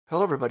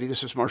Hello, everybody.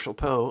 This is Marshall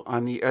Poe.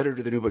 I'm the editor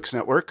of the New Books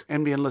Network.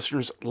 NBN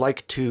listeners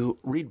like to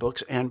read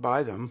books and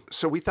buy them.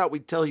 So we thought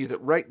we'd tell you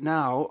that right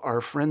now, our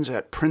friends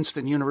at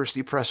Princeton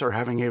University Press are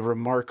having a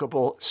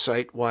remarkable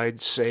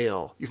site-wide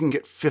sale. You can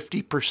get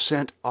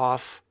 50%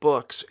 off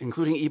books,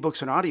 including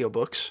ebooks and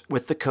audiobooks,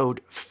 with the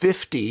code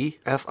 50,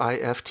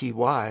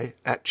 F-I-F-T-Y,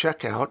 at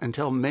checkout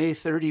until May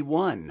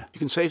 31. You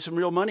can save some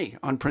real money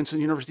on Princeton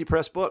University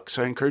Press books.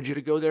 I encourage you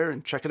to go there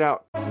and check it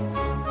out.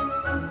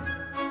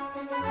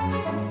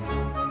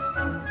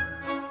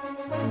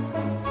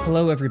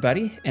 Hello,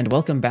 everybody, and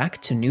welcome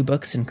back to New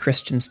Books in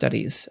Christian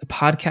Studies, a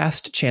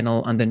podcast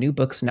channel on the New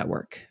Books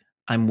Network.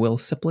 I'm Will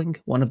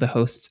Sipling, one of the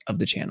hosts of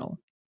the channel.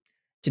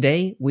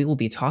 Today, we will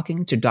be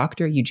talking to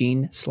Dr.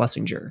 Eugene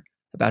Schlesinger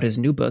about his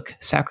new book,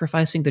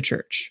 Sacrificing the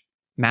Church,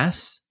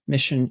 Mass,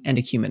 Mission, and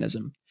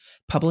Ecumenism,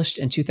 published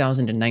in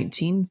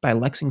 2019 by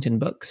Lexington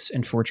Books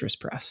and Fortress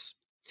Press.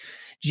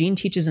 Gene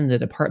teaches in the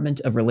Department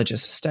of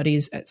Religious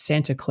Studies at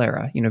Santa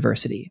Clara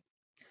University.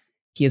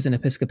 He is an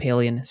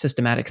Episcopalian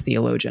systematic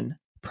theologian,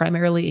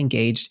 primarily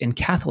engaged in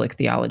Catholic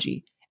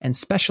theology and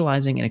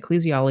specializing in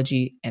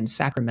ecclesiology and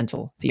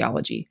sacramental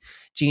theology.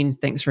 Gene,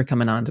 thanks for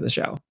coming on to the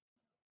show.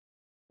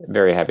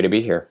 Very happy to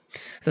be here.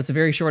 So that's a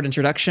very short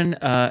introduction.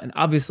 And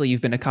obviously,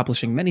 you've been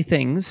accomplishing many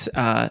things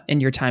in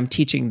your time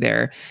teaching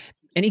there.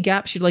 Any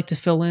gaps you'd like to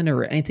fill in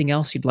or anything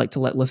else you'd like to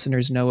let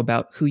listeners know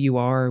about who you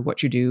are,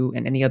 what you do,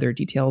 and any other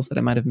details that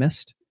I might have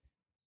missed?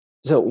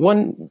 So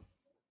one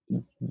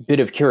bit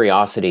of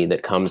curiosity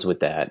that comes with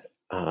that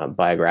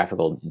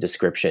biographical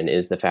description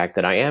is the fact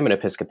that I am an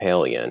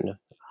Episcopalian,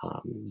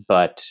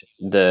 but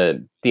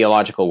the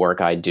theological work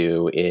I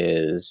do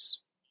is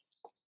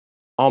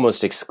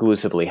almost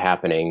exclusively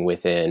happening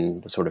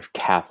within the sort of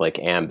Catholic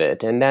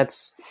ambit. And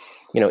that's,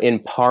 in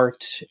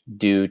part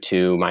due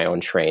to my own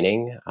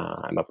training.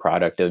 I'm a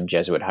product of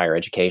Jesuit higher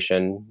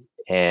education,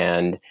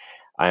 and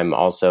I'm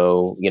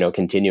also,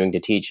 continuing to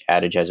teach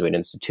at a Jesuit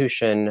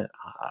institution.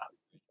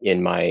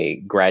 In my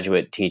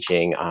graduate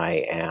teaching,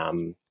 I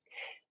am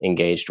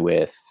engaged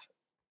with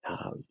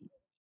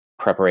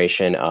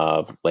preparation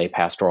of lay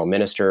pastoral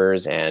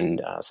ministers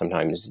and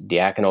sometimes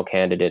diaconal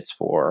candidates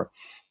for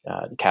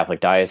Catholic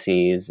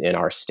dioceses in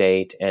our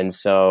state. And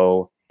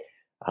so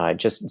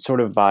just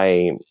sort of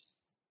by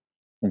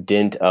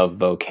dint of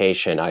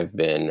vocation, I've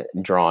been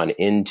drawn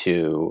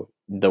into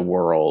the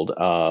world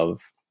of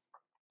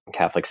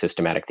Catholic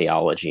systematic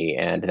theology.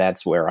 And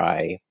that's where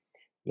I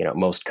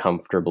most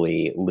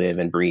comfortably live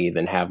and breathe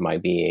and have my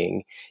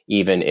being,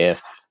 even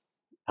if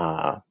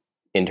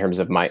in terms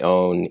of my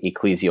own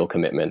ecclesial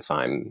commitments,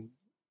 I'm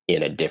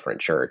in a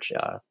different church.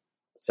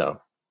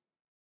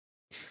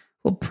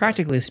 Well,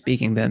 practically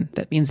speaking, then,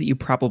 that means that you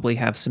probably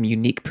have some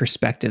unique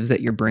perspectives that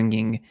you're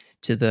bringing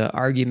to the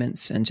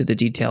arguments and to the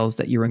details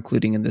that you're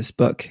including in this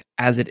book,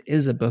 as it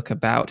is a book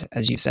about,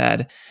 as you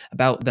said,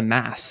 about the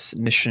Mass,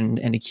 mission,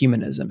 and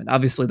ecumenism. And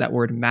obviously that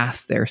word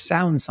Mass there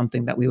sounds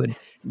something that we would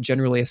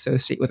generally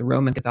associate with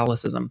Roman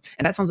Catholicism.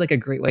 And that sounds like a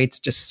great way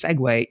to just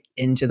segue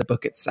into the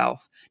book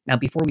itself. Now,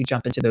 before we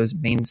jump into those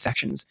main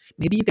sections,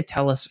 maybe you could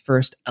tell us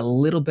first a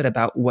little bit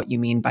about what you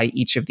mean by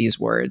each of these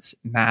words,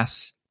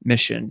 Mass,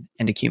 mission,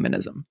 and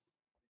ecumenism.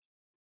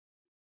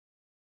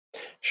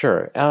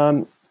 Sure.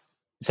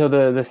 So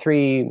the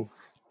three,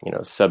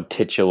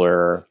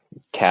 subtitular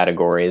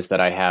categories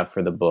that I have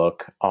for the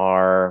book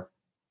are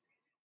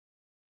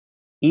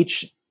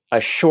each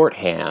a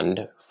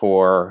shorthand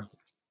for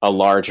a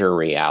larger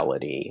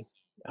reality.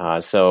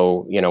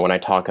 So, when I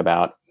talk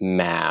about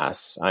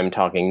Mass, I'm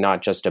talking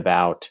not just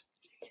about,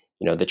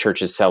 the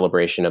church's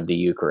celebration of the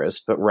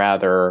Eucharist, but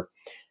rather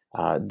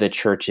the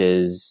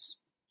church's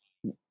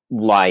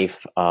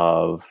life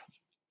of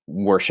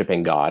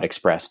worshiping God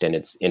expressed in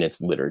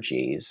its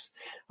liturgies.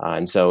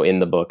 And so in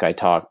the book,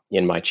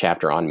 in my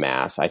chapter on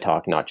Mass, I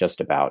talk not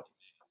just about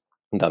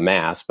the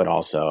Mass, but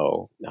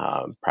also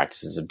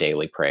practices of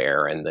daily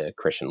prayer and the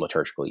Christian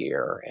liturgical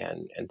year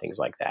and things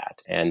like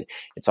that. And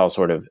it's all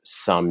sort of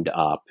summed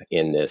up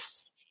in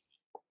this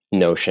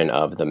notion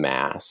of the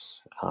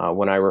Mass.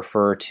 When I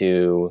refer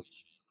to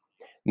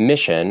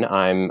mission,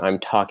 I'm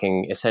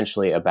talking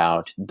essentially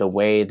about the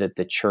way that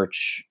the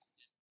church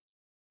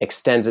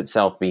extends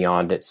itself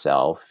beyond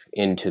itself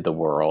into the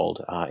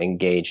world,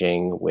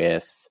 engaging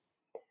with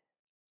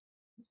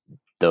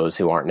those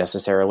who aren't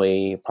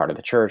necessarily part of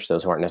the church,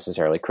 those who aren't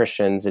necessarily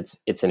Christians.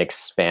 It's an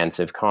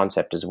expansive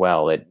concept as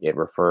well. It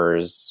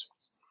refers,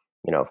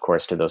 of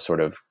course, to those sort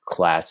of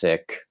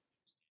classic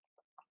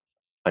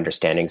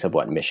understandings of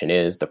what mission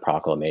is, the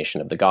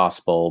proclamation of the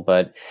gospel,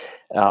 but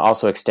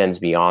also extends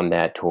beyond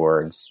that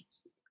towards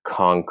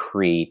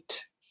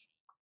concrete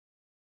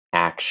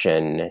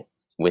action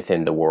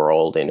within the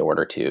world in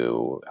order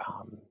to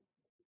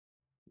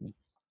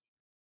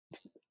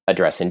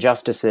address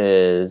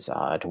injustices,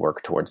 to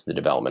work towards the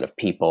development of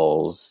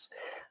peoples,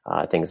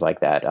 things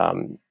like that.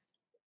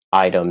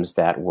 Items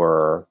that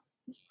were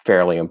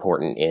fairly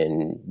important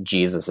in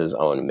Jesus's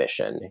own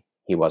mission.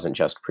 He wasn't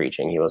just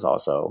preaching; he was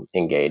also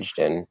engaged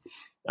in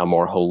a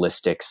more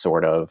holistic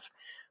sort of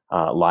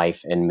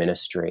life and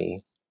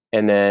ministry.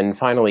 And then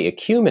finally,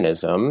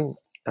 ecumenism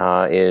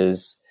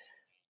is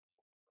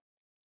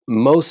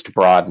most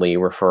broadly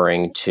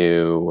referring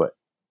to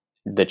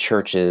the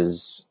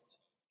church's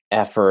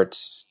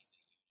efforts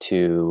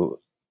to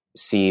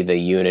see the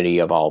unity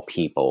of all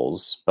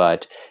peoples,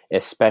 but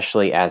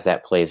especially as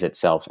that plays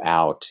itself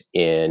out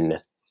in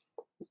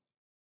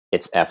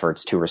its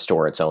efforts to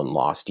restore its own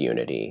lost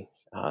unity.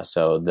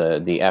 So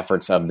the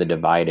efforts of the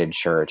divided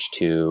church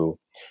to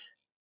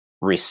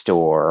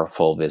restore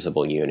full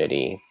visible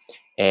unity.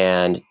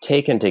 And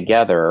taken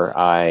together,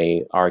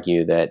 I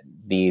argue that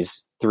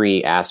these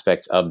three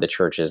aspects of the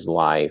church's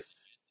life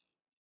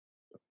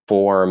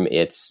form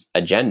its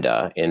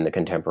agenda in the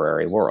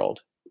contemporary world.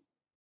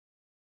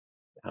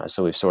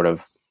 So we've sort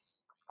of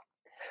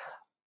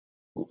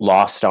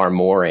lost our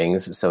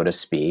moorings, so to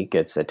speak.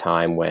 It's a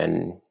time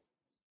when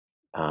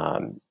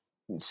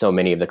so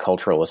many of the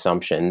cultural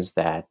assumptions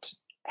that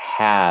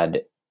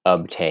had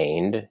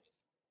obtained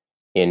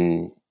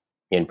in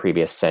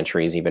previous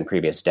centuries, even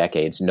previous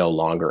decades, no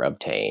longer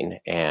obtain.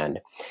 And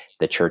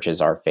the churches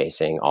are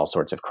facing all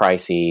sorts of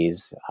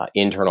crises,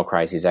 internal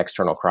crises,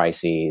 external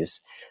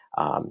crises.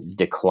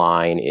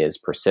 Decline is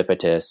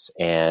precipitous,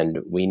 and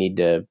we need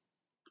to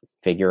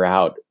figure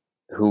out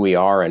who we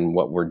are and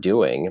what we're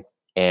doing.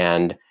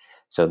 And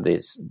so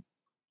this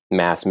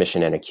mass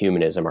mission and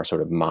ecumenism are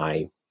sort of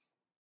my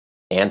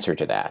answer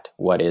to that.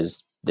 What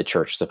is the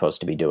church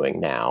supposed to be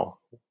doing now?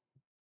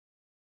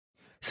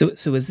 So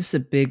is this a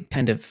big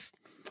kind of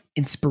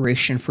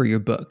inspiration for your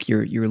book?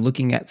 You're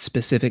looking at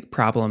specific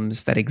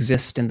problems that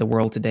exist in the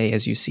world today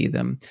as you see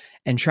them,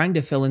 and trying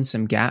to fill in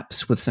some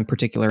gaps with some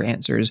particular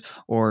answers.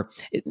 Or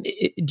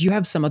do you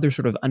have some other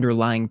sort of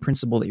underlying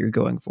principle that you're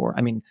going for?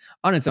 I mean,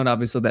 on its own,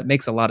 obviously, that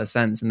makes a lot of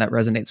sense, and that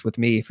resonates with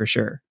me for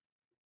sure.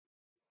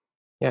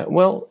 Yeah,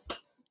 well,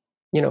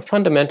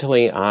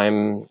 fundamentally,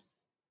 I'm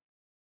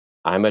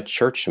a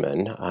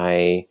churchman.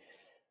 I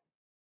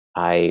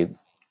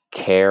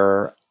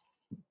care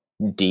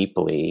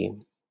deeply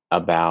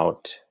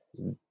about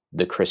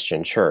the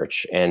Christian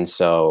church. And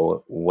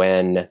so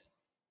when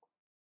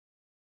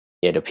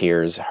it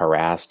appears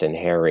harassed and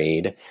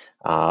harried,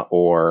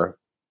 or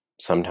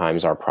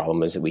sometimes our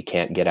problem is that we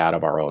can't get out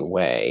of our own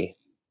way,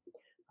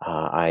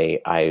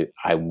 I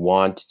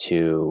want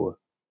to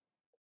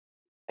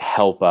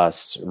help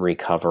us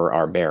recover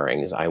our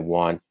bearings. I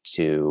want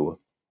to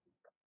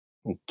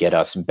get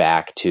us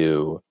back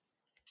to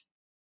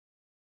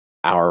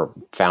our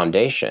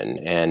foundation,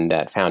 and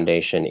that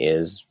foundation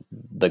is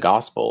the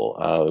gospel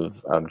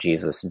of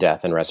Jesus'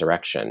 death and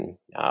resurrection.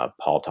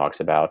 Paul talks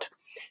about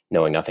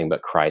knowing nothing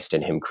but Christ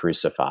and Him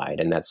crucified,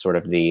 and that's sort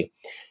of the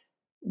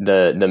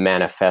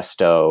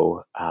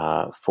manifesto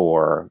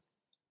for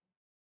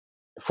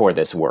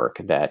this work.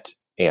 That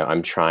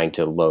I'm trying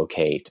to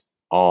locate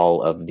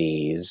all of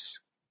these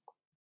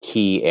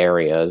key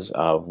areas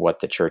of what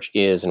the church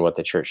is and what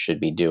the church should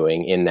be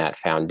doing in that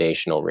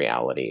foundational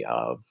reality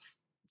of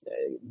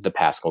the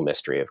Paschal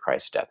mystery of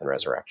Christ's death and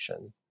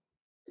resurrection.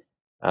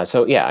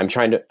 So yeah, I'm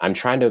trying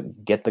to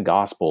get the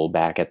gospel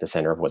back at the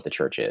center of what the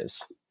church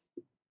is.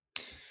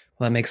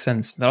 Well, that makes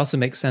sense. That also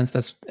makes sense.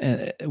 That's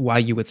why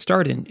you would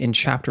start in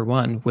chapter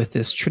 1 with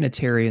this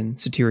Trinitarian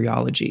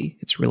soteriology.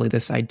 It's really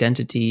this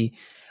identity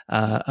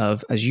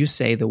of, as you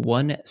say, the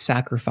one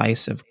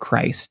sacrifice of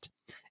Christ.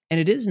 And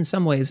it is in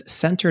some ways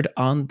centered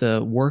on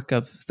the work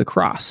of the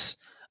cross,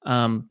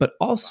 but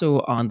also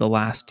on the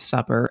Last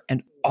Supper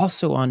and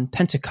also on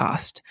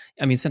Pentecost.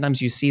 I mean,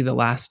 sometimes you see the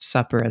Last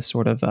Supper as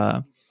sort of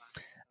a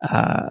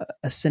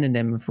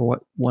synonym for what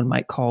one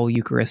might call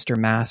Eucharist or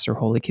Mass or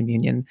Holy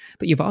Communion,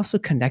 but you've also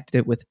connected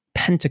it with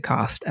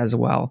Pentecost as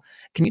well.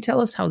 Can you tell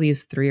us how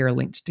these three are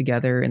linked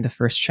together in the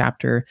first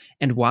chapter,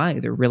 and why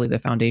they're really the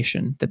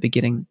foundation, the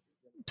beginning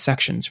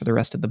sections for the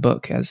rest of the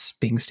book, as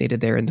being stated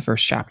there in the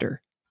first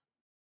chapter?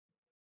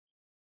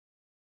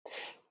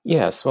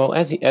 Yes, well,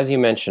 as you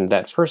mentioned,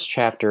 that first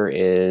chapter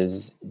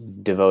is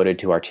devoted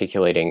to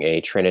articulating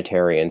a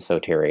Trinitarian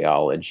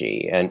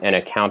soteriology, an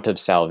account of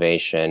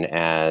salvation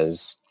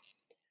as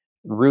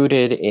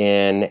rooted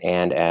in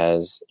and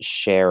as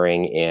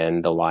sharing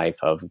in the life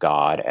of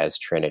God as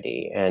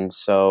Trinity. And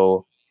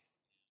so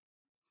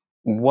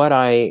what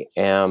I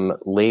am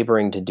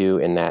laboring to do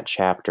in that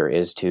chapter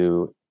is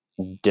to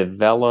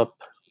develop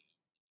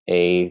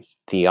a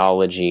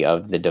theology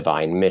of the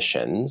divine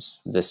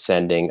missions, the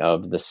sending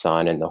of the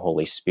Son and the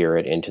Holy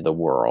Spirit into the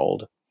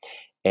world,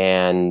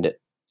 and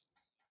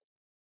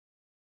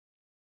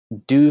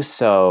do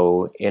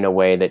so in a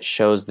way that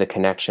shows the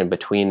connection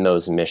between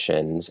those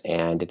missions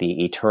and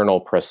the eternal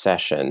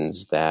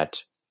processions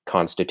that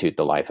constitute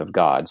the life of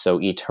God.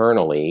 So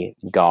eternally,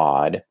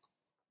 God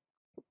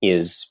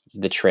is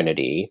the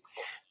Trinity,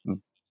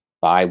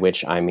 by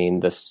which I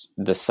mean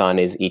the Son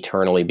is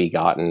eternally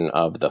begotten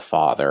of the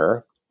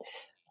Father,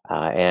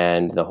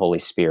 and the Holy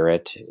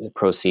Spirit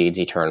proceeds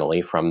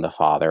eternally from the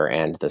Father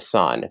and the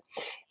Son.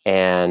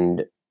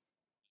 And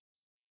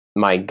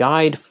my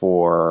guide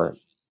for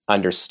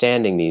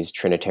understanding these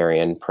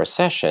Trinitarian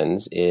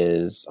processions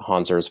is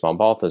Hans Urs von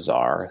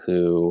Balthasar,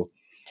 who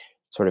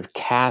sort of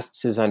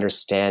casts his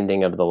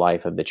understanding of the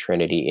life of the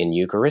Trinity in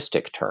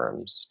Eucharistic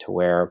terms, to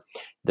where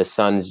the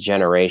Son's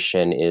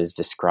generation is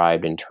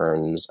described in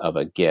terms of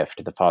a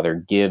gift. The Father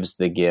gives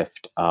the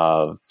gift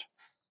of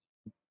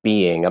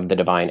being, of the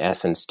divine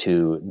essence,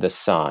 to the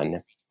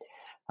Son,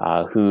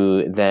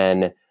 who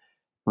then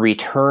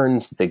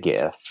returns the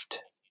gift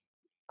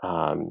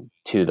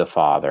to the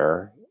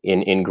Father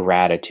in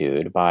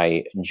gratitude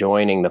by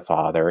joining the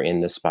Father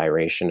in the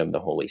spiration of the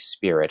Holy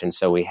Spirit. And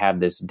so we have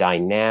this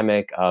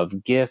dynamic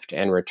of gift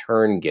and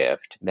return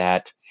gift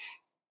that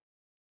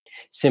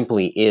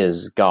simply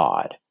is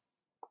God.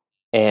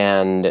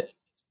 And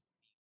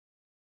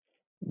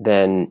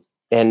then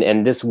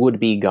and this would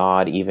be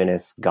God even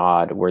if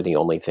God were the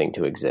only thing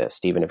to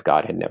exist, even if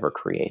God had never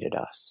created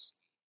us.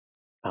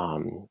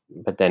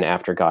 But then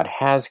after God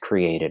has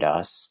created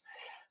us,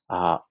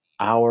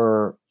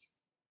 our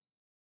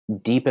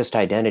deepest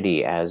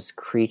identity as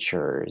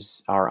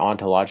creatures, our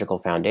ontological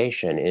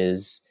foundation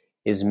is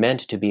meant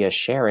to be a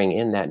sharing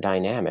in that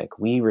dynamic.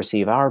 We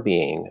receive our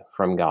being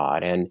from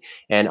God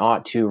and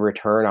ought to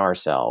return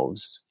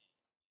ourselves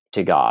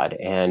to God.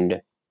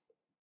 And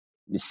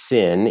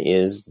sin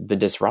is the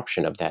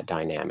disruption of that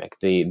dynamic,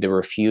 the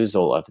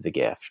refusal of the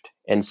gift.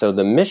 And so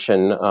the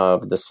mission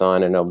of the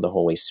Son and of the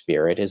Holy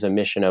Spirit is a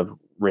mission of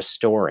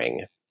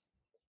restoring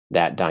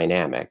that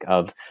dynamic,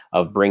 of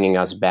bringing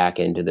us back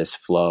into this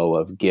flow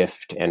of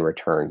gift and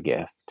return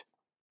gift.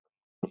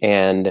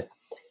 And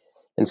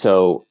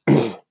so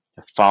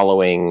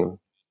following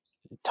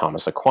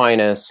Thomas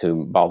Aquinas,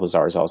 who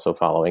Balthasar is also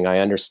following, I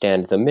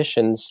understand the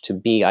missions to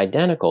be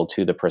identical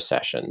to the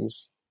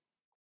processions,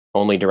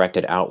 only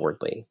directed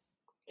outwardly.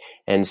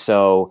 And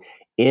so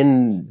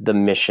in the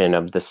mission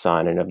of the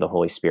Son and of the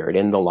Holy Spirit,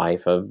 in the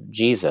life of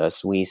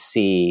Jesus, we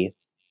see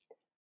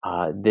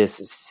this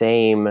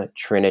same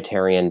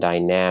Trinitarian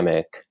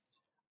dynamic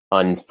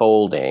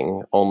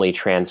unfolding, only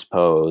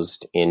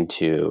transposed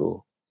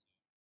into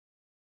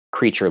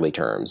creaturely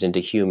terms, into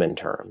human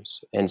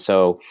terms. And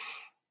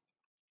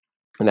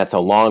that's a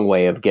long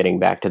way of getting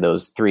back to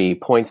those 3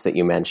 points that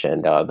you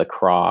mentioned, the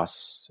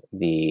cross,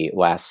 the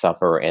Last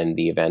Supper, and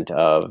the event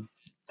of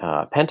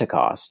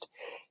Pentecost.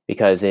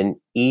 Because in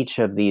each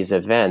of these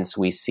events,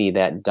 we see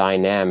that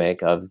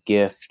dynamic of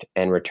gift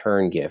and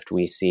return gift.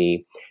 We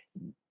see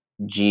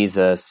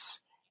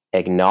Jesus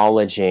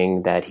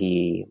acknowledging that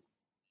he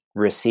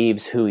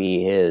receives who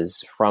he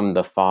is from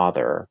the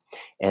Father,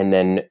 and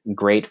then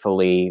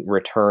gratefully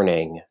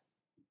returning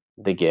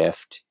the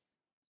gift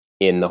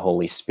in the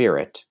Holy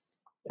Spirit.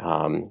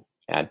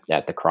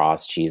 At the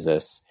cross,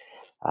 Jesus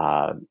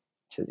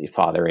said,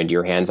 "Father, into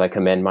your hands I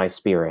commend my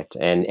spirit,"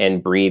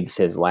 and breathes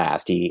his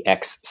last. He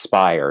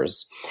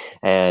expires,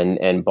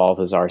 and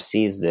Balthasar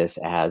sees this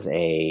as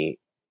a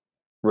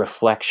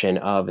reflection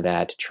of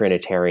that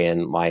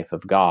Trinitarian life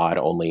of God,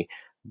 only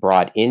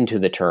brought into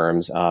the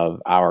terms of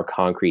our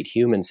concrete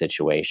human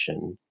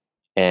situation,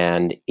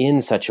 and in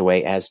such a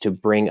way as to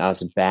bring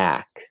us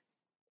back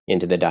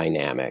into the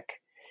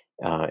dynamic.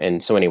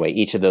 And so anyway,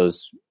 each of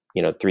those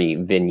 3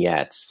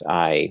 vignettes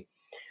I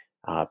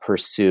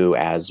pursue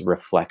as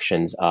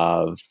reflections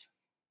of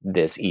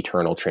this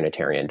eternal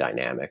Trinitarian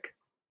dynamic.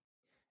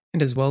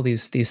 And as well,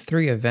 these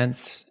 3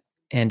 events,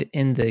 and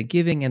in the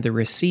giving and the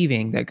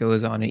receiving that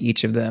goes on in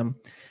each of them,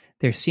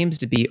 there seems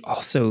to be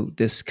also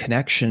this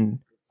connection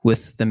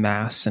with the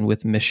Mass and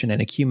with mission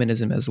and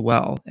ecumenism as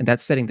well. And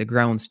that's setting the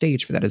ground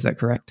stage for that. Is that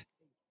correct?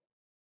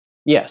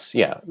 Yes,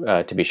 yeah,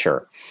 to be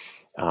sure.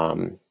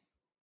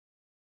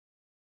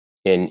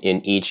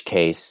 In each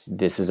case,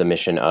 this is a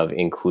mission of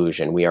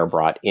inclusion. We are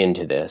brought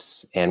into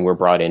this, and we're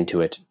brought into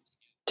it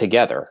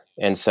together.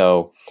 And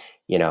so,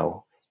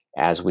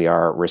 as we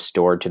are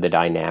restored to the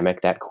dynamic,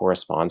 that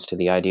corresponds to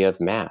the idea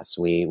of Mass.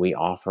 We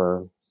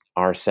offer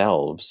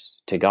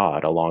ourselves to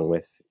God along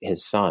with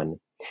his Son.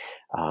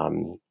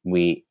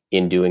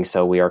 In doing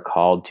so, we are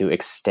called to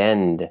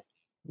extend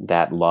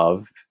that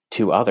love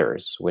to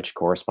others, which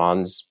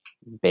corresponds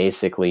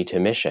basically to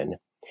mission.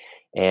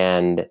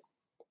 And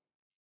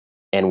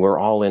we're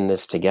all in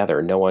this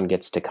together. No one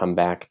gets to come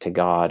back to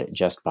God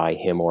just by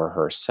him or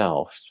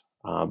herself,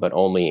 but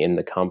only in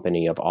the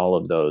company of all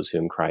of those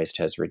whom Christ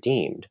has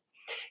redeemed.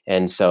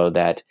 And so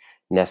that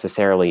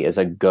necessarily is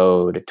a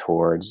goad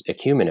towards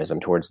ecumenism,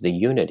 towards the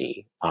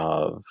unity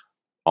of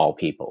all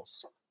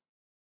peoples.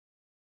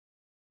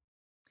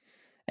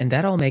 And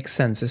that all makes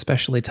sense,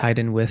 especially tied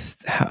in with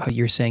how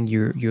you're saying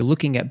you're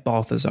looking at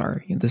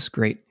Balthasar, this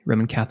great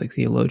Roman Catholic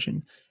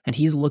theologian, and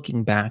he's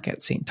looking back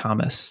at St.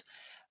 Thomas.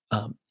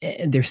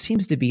 And there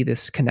seems to be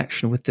this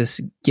connection with this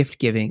gift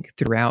giving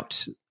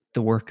throughout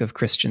the work of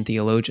Christian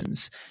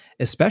theologians,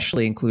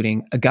 especially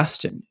including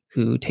Augustine,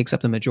 who takes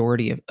up the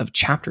majority of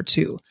chapter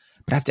 2.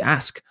 But I have to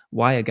ask,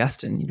 why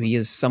Augustine? He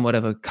is somewhat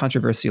of a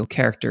controversial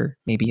character,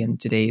 maybe in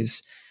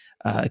today's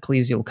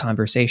ecclesial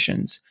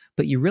conversations.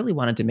 But you really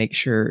wanted to make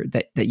sure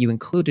that you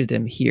included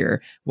him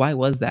here. Why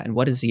was that? And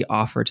what does he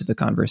offer to the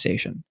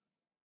conversation?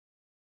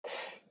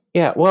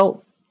 Yeah,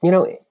 well,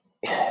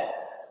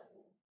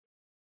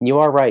 You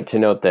are right to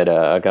note that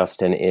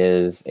Augustine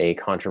is a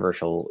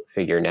controversial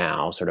figure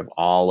now. Sort of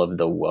all of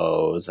the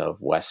woes of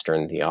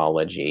Western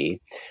theology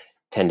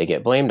tend to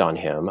get blamed on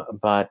him,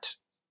 but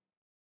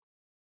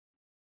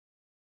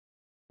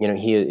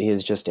he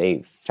is just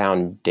a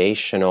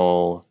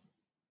foundational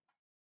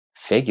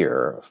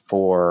figure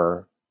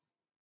for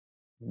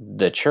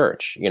the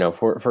church,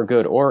 for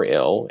good or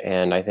ill,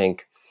 and I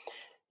think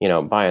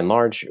by and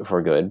large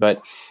for good.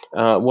 But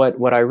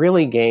what I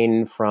really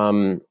gain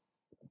from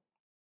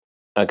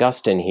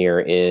Augustine here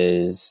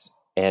is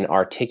an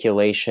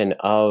articulation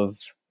of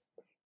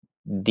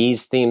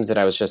these themes that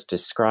I was just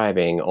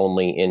describing,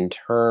 only in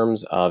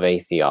terms of a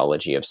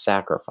theology of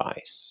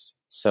sacrifice.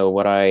 So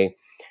what I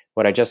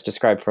just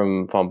described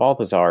from von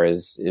Balthasar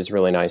is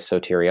really nice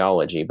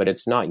soteriology, but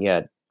it's not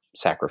yet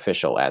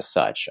sacrificial as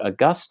such.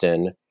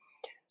 Augustine,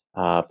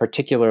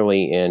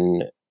 particularly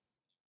in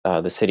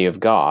The City of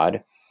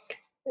God,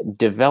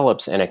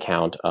 develops an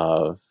account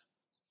of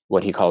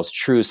what he calls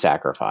true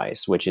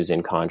sacrifice, which is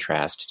in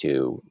contrast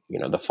to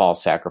the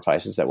false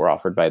sacrifices that were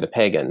offered by the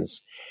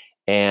pagans.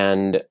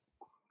 And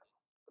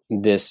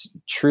this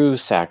true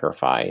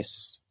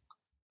sacrifice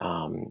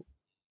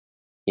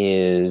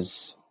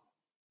is,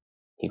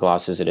 he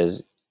glosses it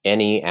as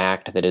any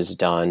act that is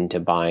done to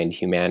bind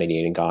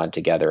humanity and God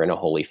together in a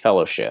holy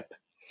fellowship.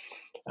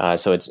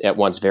 So it's at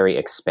once very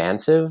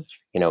expansive.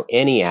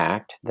 Any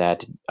act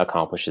that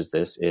accomplishes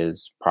this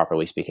is,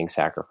 properly speaking,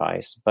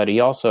 sacrifice. But he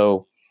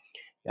also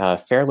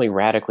fairly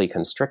radically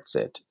constricts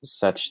it,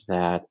 such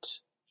that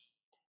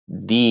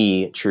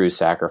the true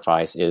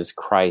sacrifice is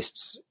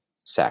Christ's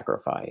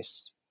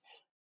sacrifice.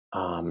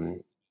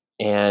 And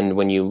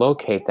when you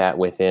locate that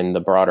within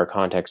the broader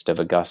context of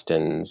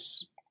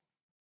Augustine's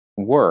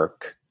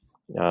work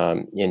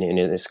in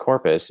his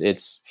corpus,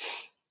 it's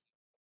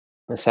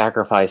the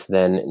sacrifice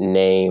then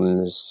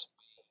names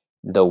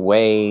the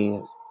way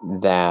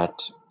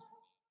that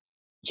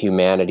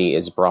humanity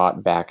is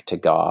brought back to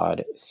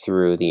God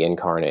through the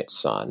incarnate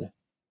Son.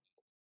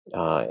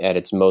 At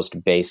its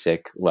most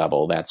basic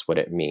level, that's what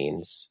it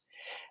means.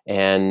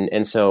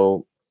 And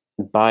so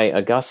by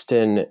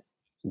Augustine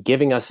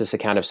giving us this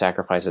account of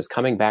sacrifices,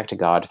 coming back to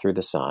God through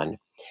the Son,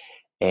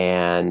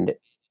 and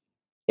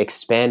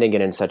expanding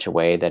it in such a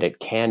way that it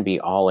can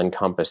be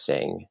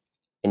all-encompassing,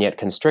 and yet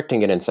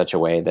constricting it in such a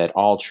way that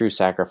all true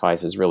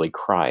sacrifice is really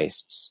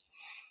Christ's,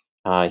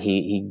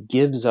 he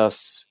gives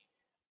us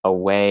a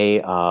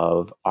way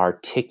of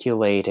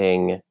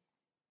articulating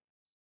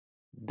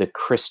the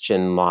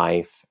Christian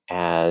life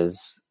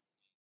as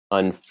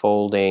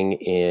unfolding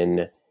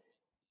in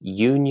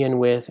union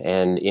with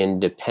and in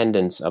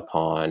dependence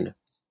upon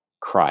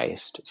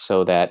Christ,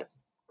 so that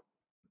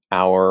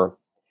our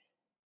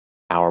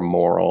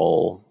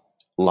moral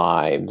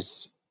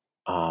lives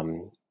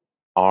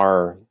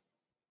are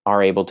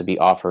able to be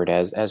offered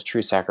as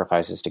true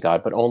sacrifices to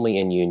God, but only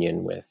in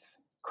union with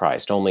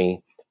Christ,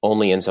 only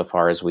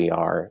insofar as we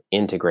are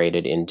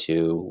integrated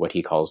into what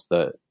he calls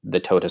the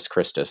totus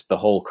Christus, the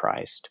whole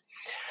Christ.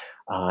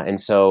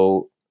 And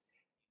so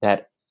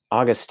that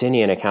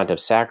Augustinian account of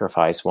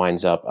sacrifice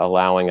winds up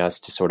allowing us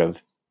to sort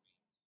of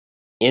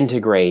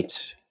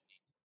integrate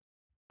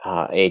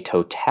a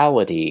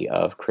totality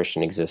of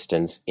Christian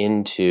existence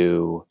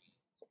into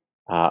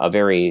a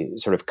very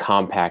sort of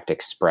compact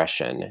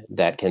expression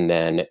that can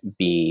then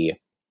be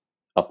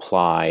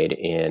applied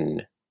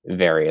in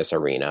various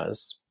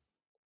arenas.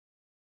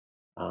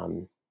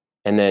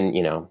 And then,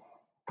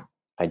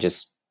 I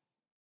just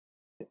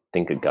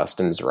think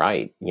Augustine's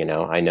right.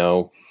 I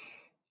know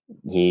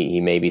he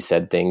maybe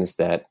said things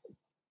that,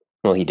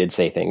 well, he did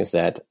say things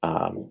that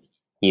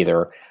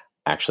either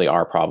actually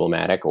are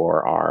problematic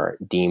or are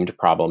deemed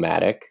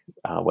problematic,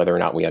 whether or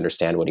not we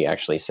understand what he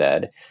actually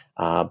said.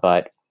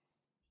 But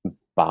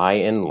by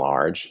and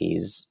large,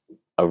 he's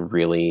a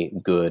really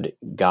good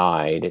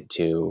guide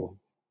to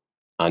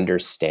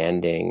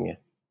understanding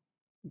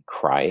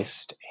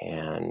Christ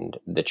and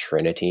the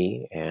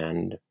Trinity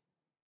and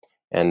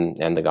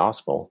the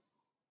gospel.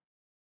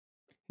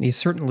 He's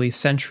certainly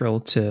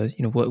central to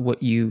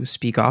what you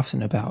speak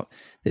often about,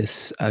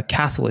 this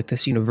Catholic,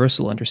 this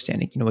universal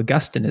understanding.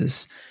 Augustine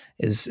is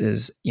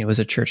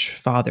a church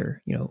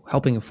father,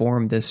 helping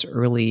form this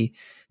early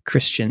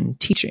Christian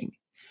teaching,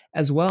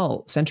 as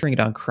well centering it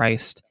on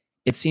Christ.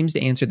 It seems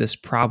to answer this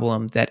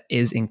problem that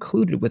is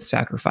included with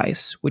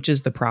sacrifice, which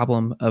is the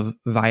problem of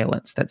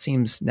violence that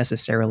seems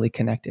necessarily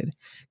connected.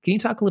 Can you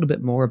talk a little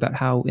bit more about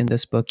how in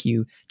this book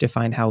you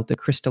define how the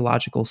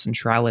Christological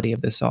centrality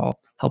of this all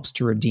helps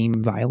to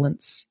redeem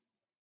violence?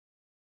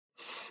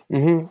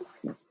 Mm-hmm.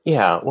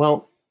 Yeah,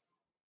 well,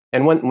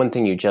 and one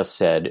thing you just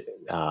said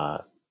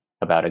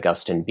about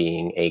Augustine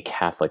being a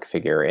Catholic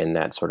figure in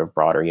that sort of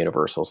broader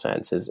universal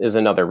sense is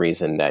another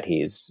reason that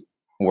he's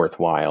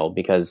worthwhile,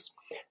 because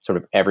sort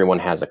of everyone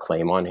has a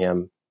claim on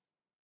him.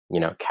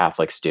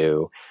 Catholics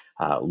do,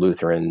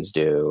 Lutherans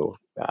do,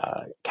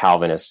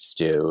 Calvinists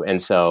do,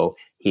 and so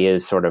he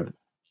is sort of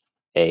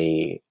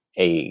a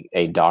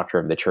doctor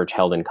of the church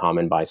held in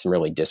common by some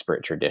really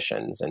disparate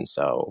traditions. And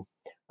so,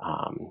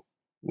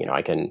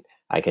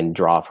 I I can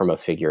draw from a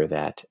figure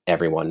that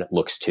everyone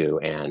looks to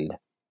and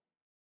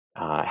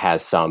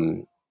has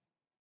some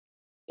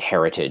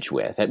heritage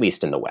with, at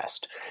least in the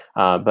West.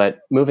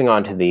 But moving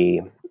on to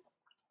the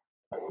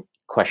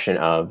question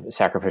of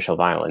sacrificial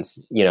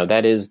violence,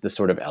 that is the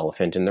sort of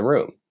elephant in the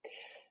room.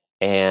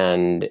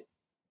 And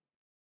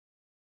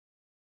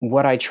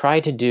what I try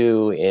to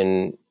do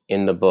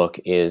in the book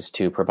is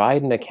to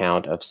provide an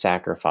account of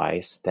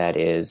sacrifice that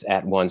is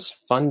at once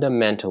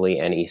fundamentally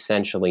and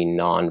essentially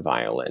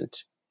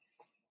nonviolent,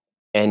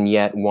 and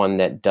yet one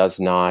that does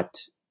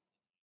not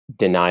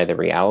deny the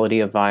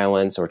reality of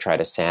violence or try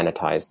to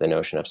sanitize the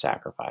notion of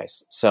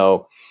sacrifice.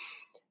 So,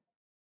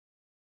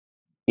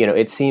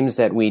 it seems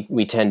that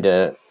we tend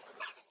to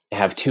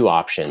have two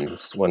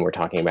options when we're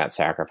talking about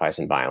sacrifice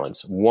and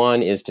violence.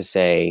 One is to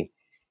say,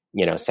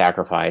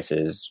 sacrifice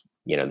is,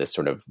 this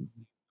sort of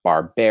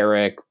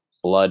barbaric,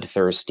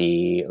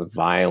 bloodthirsty,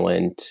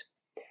 violent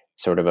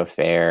sort of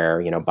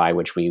affair, by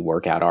which we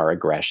work out our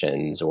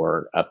aggressions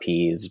or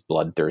appease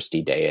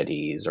bloodthirsty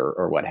deities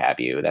or what have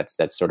you.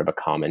 That's sort of a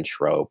common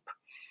trope.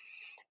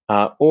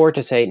 Or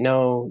to say,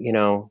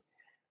 no,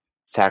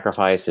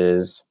 sacrifice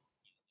is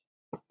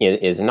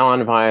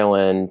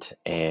nonviolent,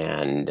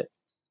 and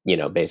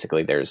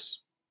basically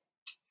there's,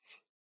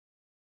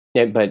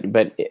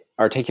 but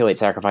articulate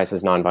sacrifice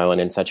as nonviolent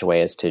in such a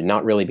way as to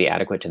not really be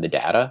adequate to the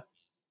data,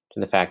 to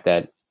the fact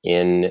that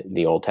in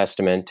the Old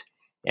Testament,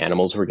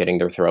 animals were getting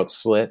their throats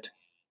slit.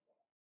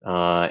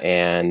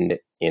 And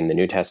in the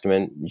New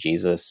Testament,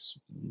 Jesus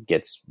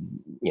gets,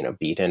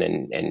 beaten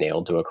and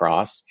nailed to a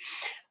cross.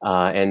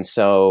 And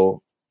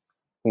so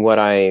what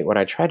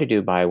I try to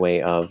do by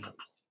way of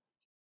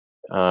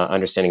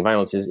understanding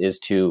violence is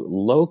to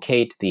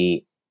locate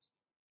the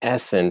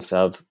essence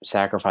of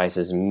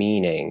sacrifice's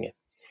meaning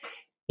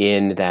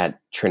in that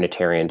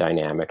Trinitarian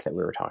dynamic that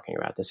we were talking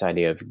about, this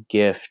idea of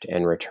gift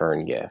and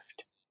return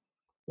gift.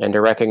 And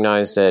to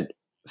recognize that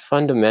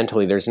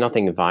fundamentally there's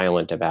nothing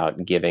violent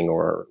about giving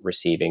or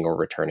receiving or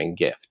returning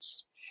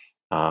gifts.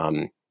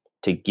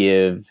 To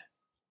give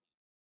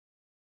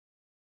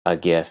a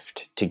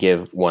gift, to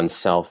give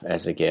oneself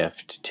as a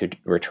gift, to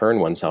return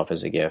oneself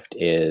as a gift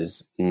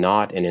is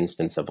not an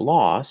instance of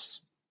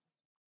loss,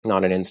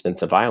 not an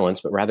instance of violence,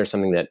 but rather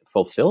something that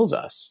fulfills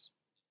us.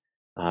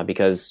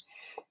 Because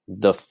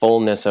the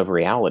fullness of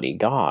reality,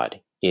 God,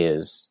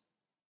 is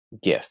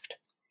gift.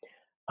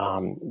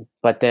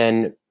 But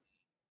then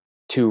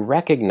to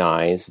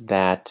recognize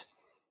that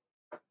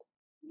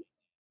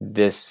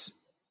this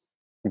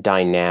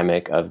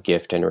dynamic of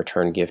gift and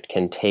return gift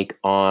can take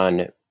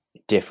on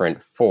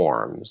different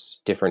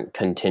forms, different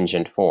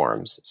contingent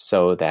forms,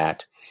 so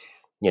that,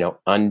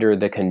 under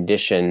the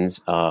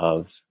conditions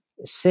of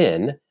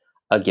sin,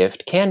 a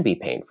gift can be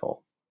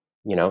painful.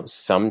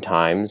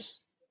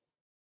 Sometimes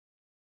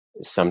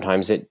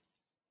it,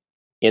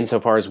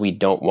 insofar as we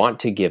don't want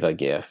to give a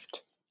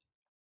gift,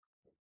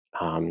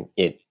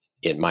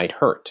 it might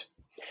hurt.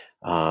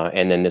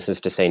 And then this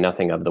is to say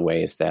nothing of the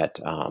ways that,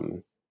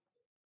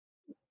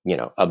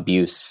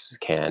 abuse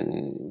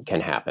can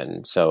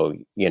happen. So,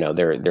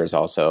 there's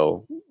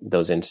also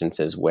those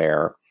instances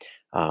where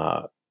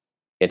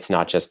it's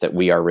not just that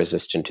we are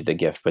resistant to the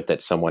gift, but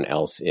that someone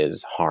else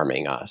is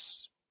harming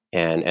us.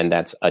 And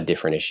that's a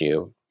different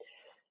issue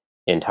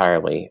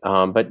entirely.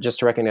 But just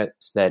to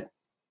recognize that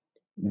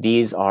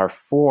these are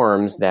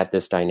forms that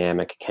this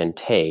dynamic can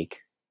take,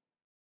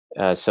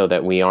 so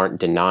that we aren't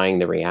denying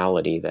the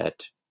reality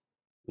that,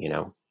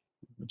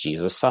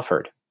 Jesus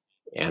suffered,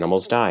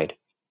 animals died.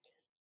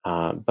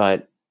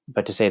 But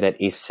to say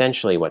that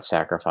essentially what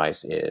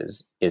sacrifice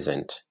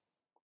isn't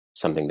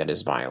something that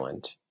is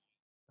violent.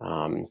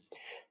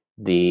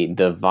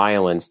 The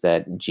violence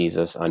that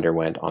Jesus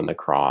underwent on the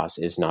cross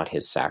is not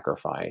his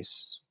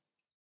sacrifice.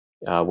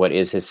 What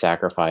is his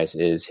sacrifice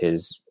is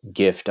his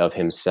gift of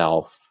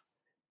himself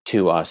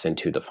to us and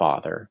to the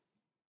Father.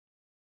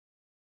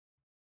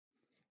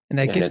 And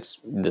it's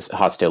this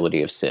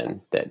hostility of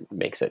sin that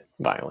makes it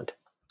violent.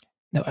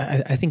 No,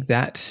 I think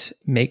that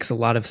makes a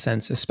lot of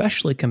sense,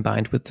 especially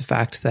combined with the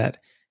fact that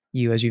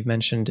you, as you've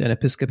mentioned, an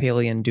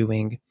Episcopalian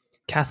doing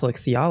Catholic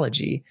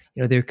theology,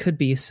 there could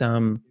be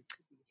some,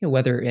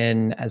 whether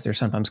in, as they're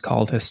sometimes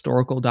called,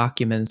 historical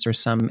documents or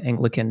some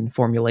Anglican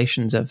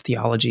formulations of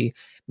theology,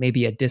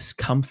 maybe a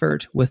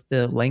discomfort with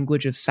the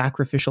language of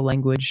sacrificial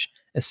language,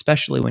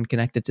 especially when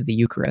connected to the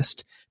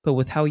Eucharist. But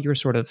with how you're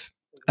sort of,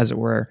 as it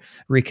were,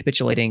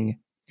 recapitulating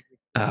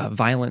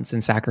violence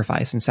and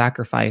sacrifice, the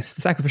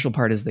sacrificial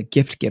part is the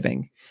gift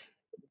giving.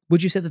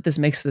 Would you say that this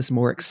makes this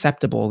more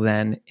acceptable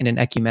than in an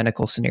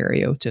ecumenical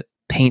scenario to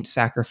paint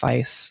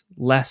sacrifice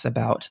less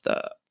about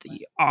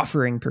the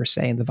offering per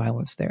se and the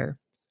violence there,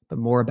 but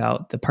more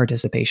about the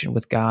participation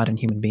with God and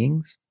human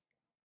beings?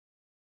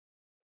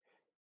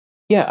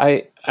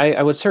 Yeah,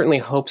 I would certainly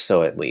hope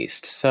so, at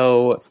least.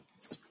 So,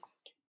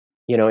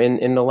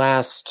 in the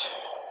last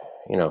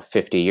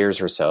 50 years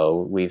or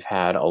so, we've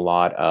had a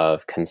lot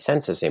of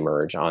consensus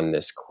emerge on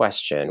this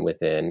question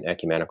within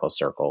ecumenical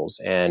circles.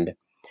 And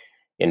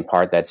in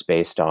part, that's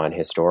based on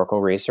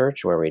historical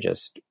research, where we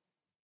just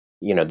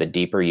the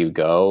deeper you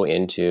go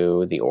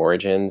into the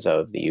origins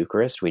of the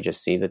Eucharist, we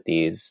just see that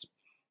these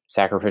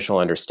sacrificial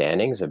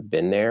understandings have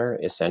been there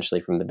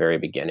essentially from the very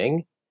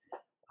beginning.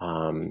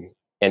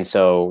 And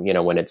so,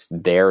 when it's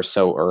there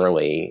so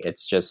early,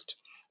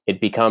 it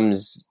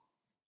becomes,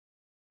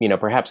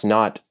 perhaps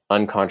not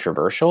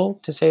uncontroversial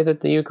to say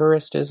that the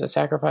Eucharist is a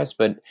sacrifice,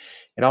 but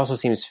it also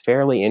seems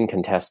fairly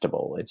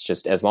incontestable. It's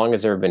just, as long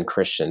as there have been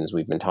Christians,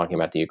 we've been talking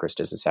about the Eucharist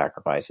as a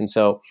sacrifice. And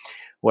so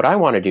what I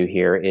want to do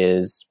here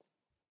is,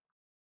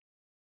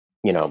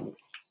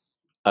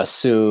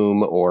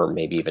 assume, or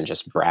maybe even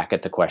just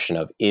bracket the question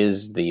of,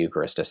 is the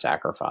Eucharist a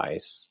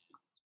sacrifice?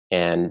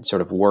 And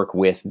sort of work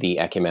with the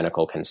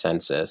ecumenical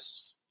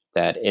consensus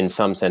that in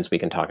some sense we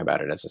can talk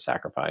about it as a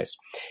sacrifice,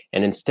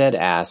 and instead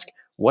ask,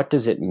 what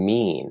does it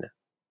mean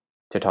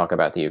to talk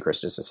about the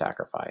Eucharist as a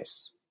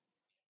sacrifice?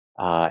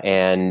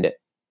 And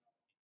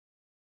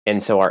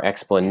so our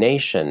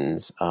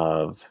explanations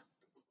of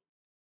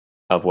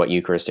what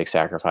Eucharistic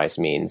sacrifice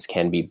means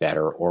can be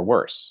better or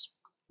worse.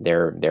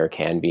 There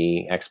can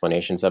be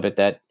explanations of it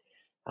that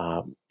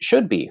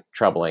should be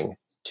troubling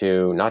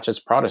to not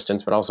just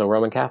Protestants, but also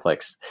Roman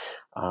Catholics.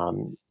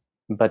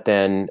 But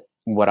then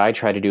what I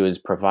try to do is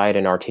provide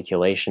an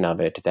articulation of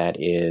it that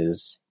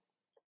is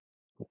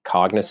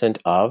cognizant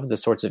of the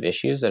sorts of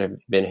issues that have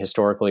been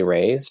historically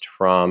raised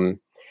from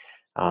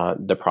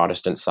the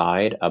Protestant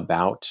side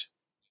about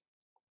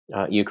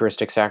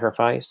Eucharistic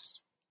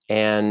sacrifice,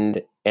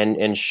 and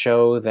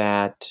show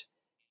that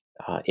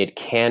it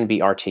can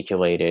be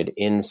articulated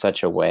in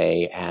such a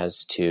way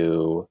as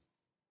to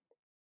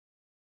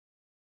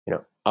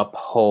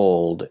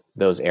uphold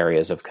those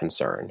areas of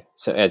concern.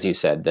 So as you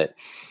said, that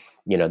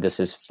this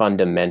is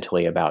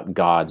fundamentally about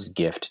God's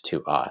gift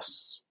to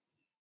us,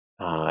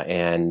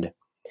 and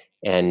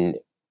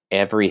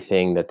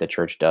everything that the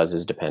church does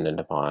is dependent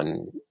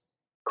upon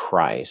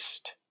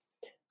Christ,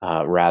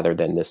 rather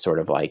than this sort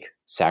of like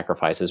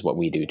sacrifice is what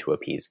we do to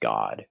appease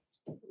God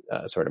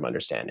sort of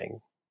understanding.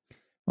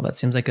 Well, that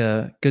seems like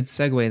a good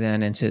segue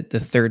then into the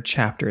third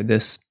chapter,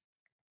 this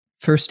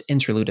first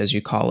interlude, as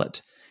you call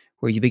it,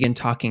 where you begin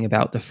talking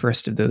about the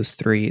first of those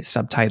three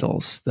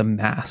subtitles, the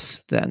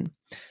Mass. Then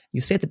you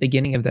say at the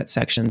beginning of that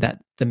section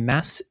that the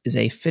Mass is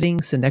a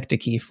fitting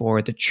synecdoche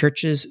for the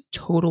Church's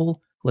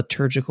total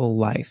liturgical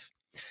life.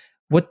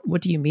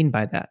 What do you mean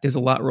by that? There's a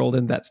lot rolled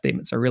in that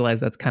statement, so I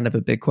realize that's kind of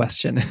a big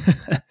question.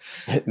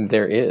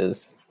 There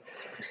is.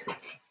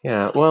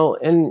 Yeah, well,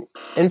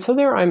 and so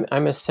there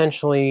I'm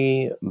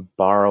essentially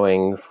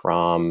borrowing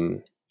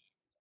from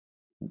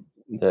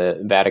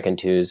the Vatican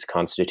II's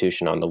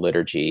Constitution on the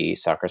Liturgy,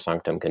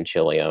 Sacrosanctum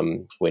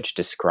Concilium, which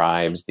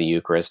describes the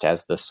Eucharist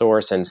as the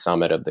source and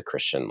summit of the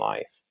Christian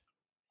life.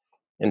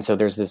 And so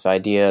there's this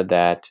idea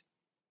that,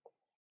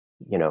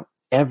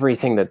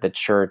 everything that the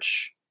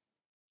Church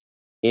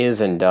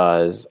is and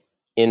does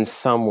in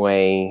some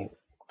way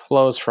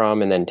flows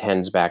from and then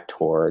tends back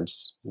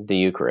towards the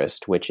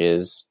Eucharist, which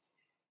is,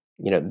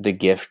 the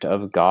gift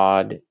of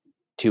God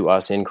to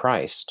us in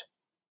Christ.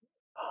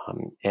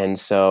 And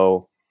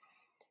so,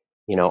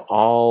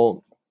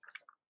 all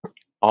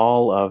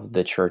of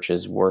the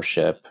Church's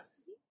worship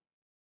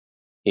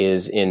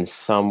is in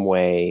some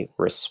way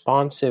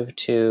responsive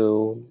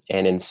to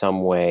and in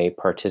some way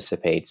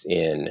participates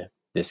in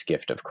this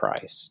gift of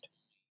Christ.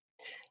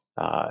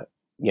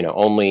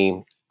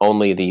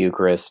 Only the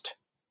Eucharist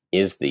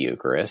is the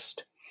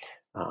Eucharist,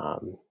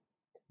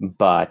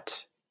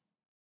 but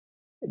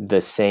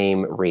the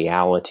same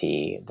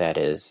reality that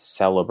is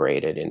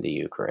celebrated in the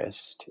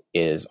Eucharist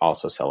is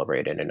also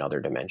celebrated in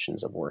other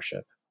dimensions of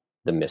worship,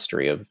 the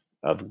mystery of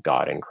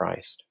God in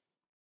Christ.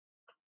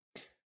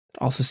 It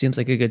also seems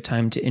like a good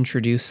time to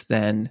introduce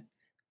then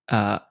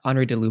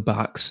Henri de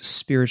Lubac's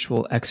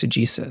spiritual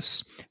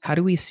exegesis. How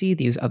do we see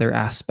these other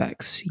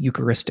aspects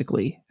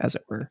Eucharistically, as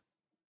it were?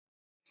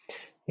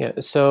 Yeah,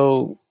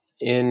 so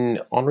in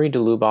Henri de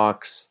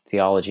Lubac's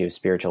theology of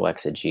spiritual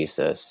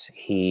exegesis,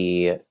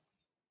 he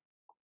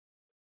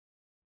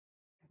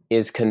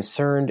is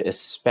concerned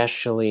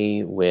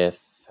especially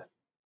with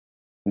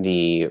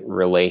the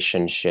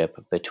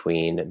relationship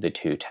between the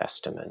two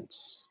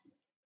testaments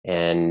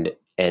and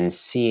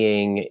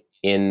seeing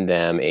in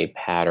them a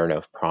pattern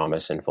of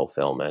promise and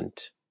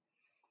fulfillment,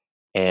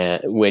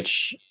 and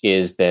which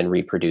is then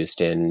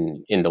reproduced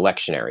in the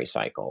lectionary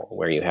cycle,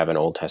 where you have an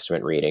Old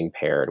Testament reading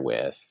paired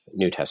with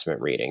New Testament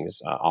readings,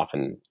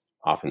 often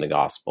the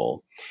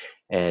Gospel,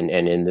 and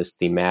in this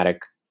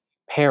thematic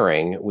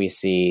pairing, we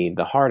see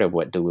the heart of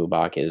what de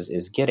Lubac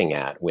is getting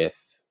at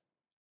with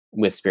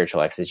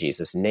spiritual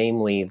exegesis,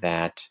 namely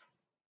that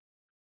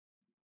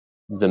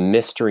the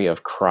mystery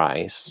of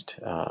Christ,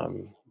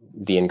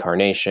 the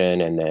incarnation,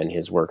 and then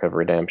his work of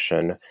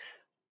redemption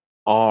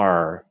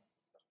are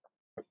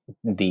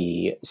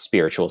the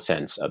spiritual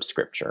sense of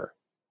Scripture.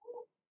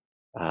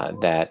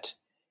 That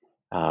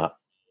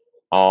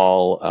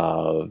all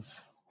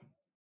of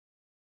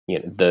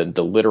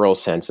the literal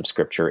sense of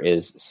Scripture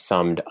is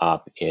summed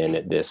up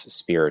in this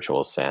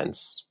spiritual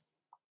sense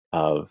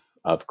of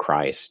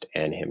Christ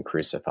and Him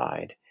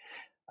crucified.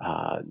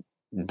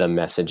 the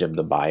message of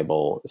the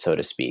Bible, so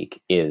to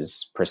speak,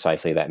 is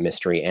precisely that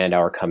mystery and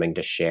our coming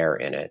to share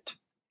in it.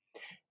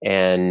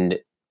 And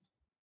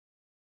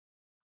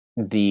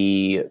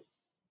the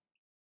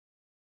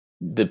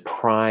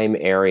prime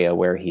area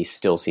where he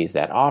still sees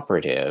that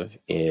operative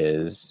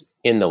is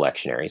in the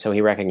lectionary. So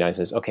he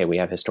recognizes, okay, we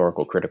have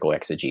historical critical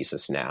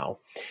exegesis now,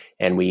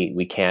 and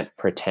we can't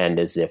pretend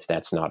as if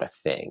that's not a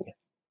thing.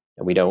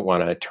 And we don't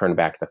want to turn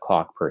back the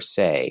clock per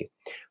se.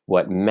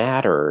 What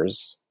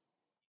matters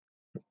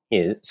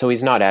is, so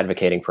he's not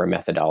advocating for a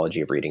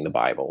methodology of reading the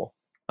Bible,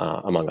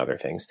 among other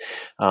things.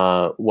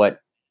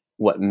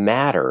 What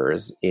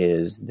matters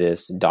is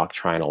this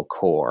doctrinal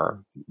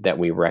core, that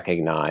we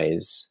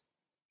recognize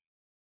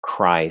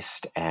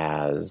Christ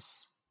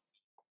as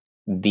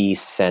the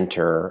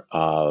center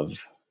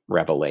of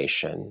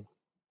revelation,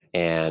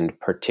 and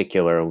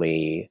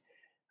particularly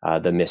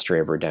the mystery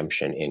of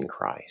redemption in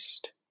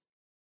Christ.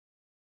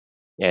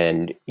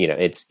 And,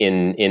 it's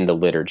in the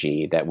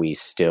liturgy that we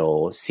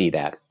still see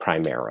that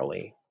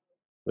primarily,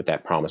 with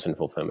that promise and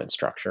fulfillment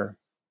structure.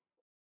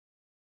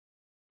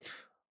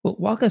 Well,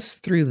 walk us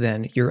through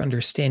then your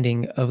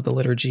understanding of the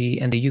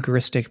liturgy and the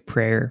Eucharistic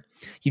prayer.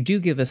 You do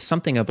give us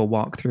something of a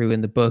walkthrough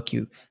in the book.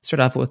 You start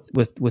off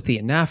with the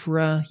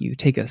anaphora. You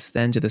take us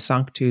then to the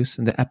Sanctus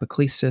and the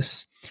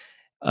Epiclesis.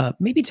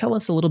 Maybe tell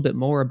us a little bit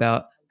more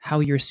about how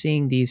you're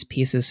seeing these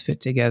pieces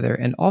fit together,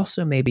 and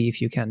also maybe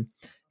if you can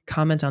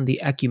comment on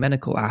the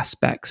ecumenical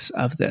aspects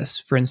of this,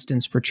 for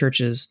instance, for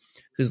churches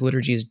whose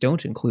liturgies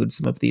don't include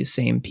some of these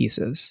same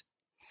pieces.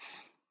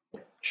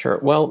 Sure.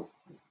 Well,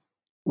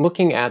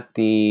 looking at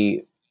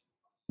the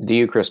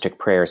Eucharistic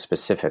prayer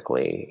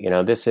specifically,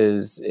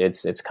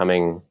 it's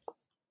coming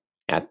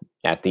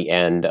at the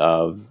end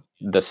of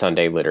the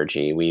Sunday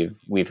liturgy.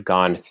 We've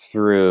gone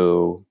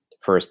through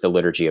first the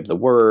liturgy of the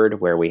Word,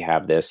 where we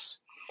have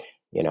this,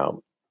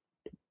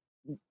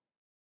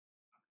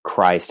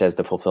 Christ as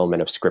the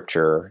fulfillment of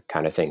Scripture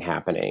kind of thing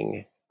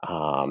happening,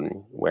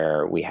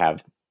 where we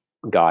have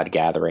God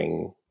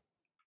gathering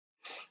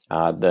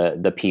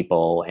the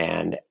people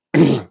and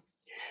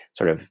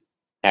sort of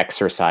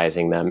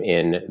exercising them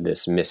in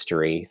this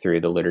mystery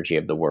through the liturgy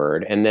of the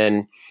Word. And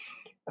then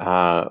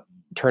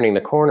turning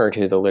the corner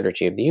to the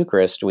liturgy of the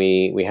Eucharist,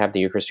 we have the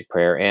Eucharistic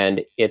prayer,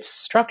 and its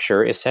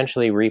structure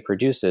essentially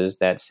reproduces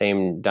that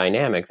same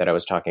dynamic that I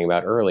was talking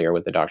about earlier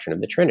with the doctrine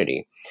of the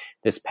Trinity,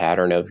 this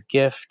pattern of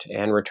gift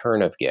and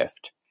return of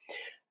gift.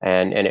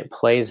 And it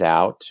plays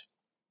out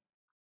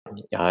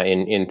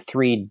in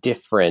three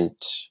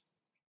different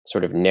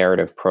sort of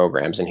narrative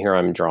programs. And here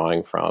I'm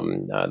drawing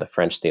from the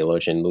French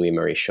theologian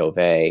Louis-Marie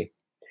Chauvet.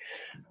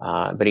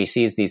 But he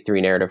sees these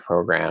three narrative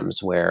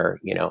programs where,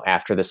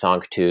 after the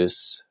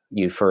Sanctus,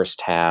 you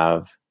first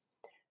have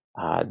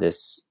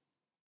this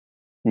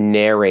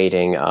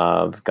narrating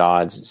of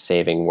God's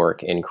saving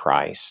work in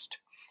Christ.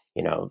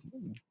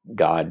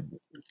 God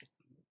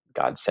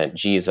sent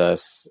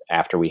Jesus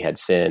after we had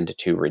sinned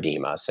to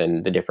redeem us.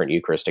 And the different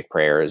Eucharistic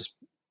prayers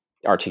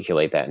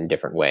articulate that in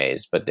different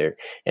ways.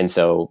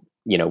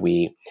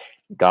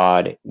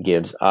 God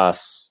gives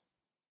us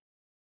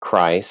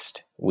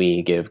Christ,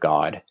 we give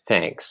God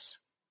thanks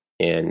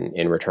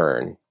in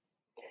return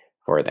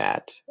for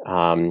that.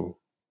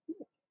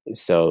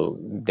 So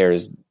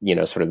there's,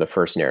 sort of the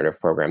first narrative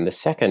program. The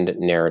second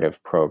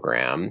narrative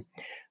program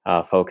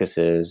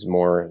focuses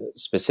more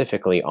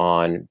specifically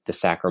on the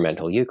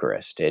sacramental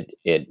Eucharist.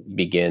 It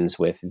begins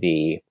with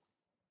the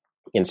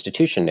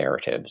institution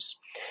narratives.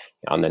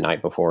 On the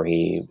night before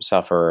he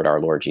suffered,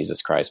 our Lord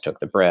Jesus Christ took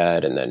the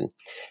bread, and then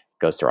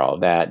goes through all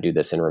of that. Do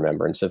this in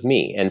remembrance of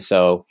me. And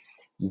so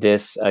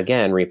this,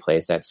 again,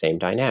 replays that same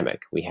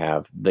dynamic. We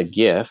have the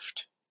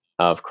gift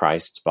of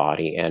Christ's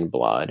body and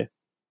blood,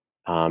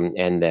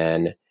 and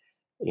then,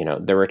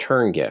 the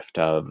return gift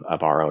of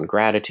our own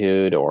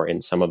gratitude, or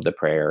in some of the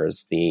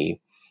prayers, the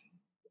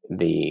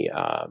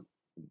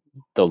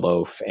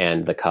loaf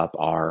and the cup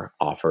are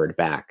offered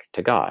back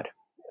to God.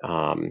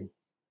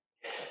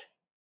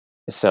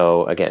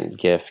 So again,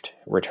 gift,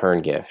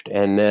 return gift,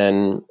 and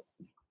then,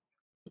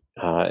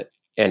 and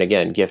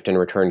again, gift and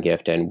return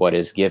gift, and what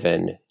is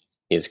given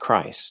is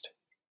Christ.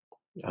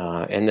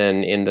 And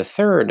then in the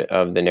third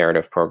of the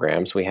narrative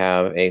programs, we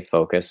have a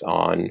focus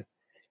on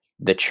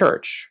the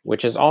church,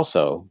 which is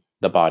also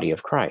the body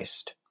of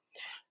Christ.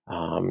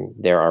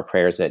 There are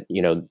prayers that,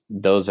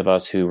 those of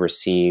us who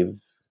receive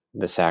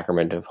the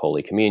sacrament of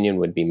Holy Communion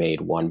would be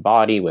made one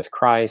body with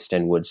Christ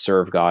and would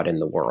serve God in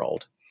the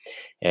world,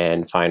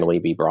 and finally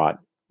be brought,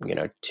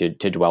 to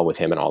dwell with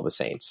him and all the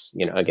saints.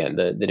 Again,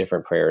 the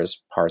different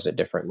prayers parse it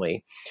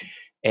differently.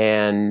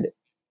 And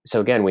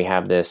so again, we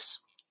have this,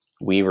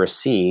 we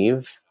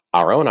receive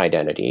our own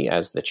identity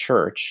as the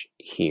church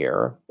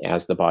here,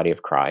 as the body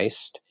of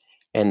Christ,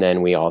 and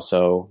then we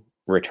also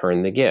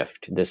return the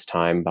gift, this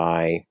time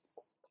by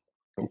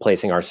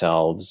placing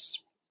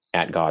ourselves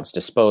at God's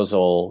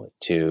disposal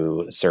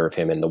to serve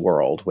him in the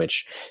world,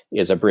 which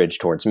is a bridge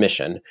towards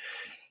mission.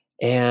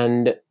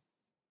 And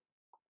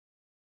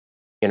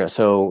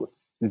so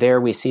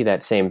there we see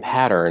that same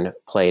pattern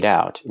played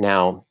out.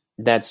 Now,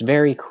 that's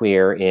very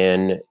clear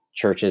in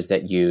churches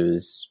that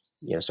use,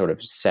 sort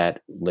of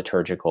set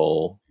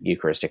liturgical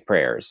Eucharistic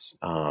prayers.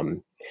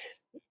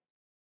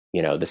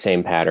 The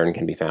same pattern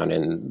can be found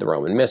in the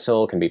Roman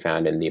Missal, can be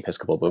found in the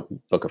Episcopal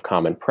Book of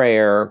Common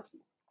Prayer.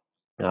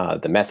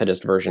 The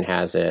Methodist version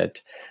has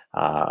it.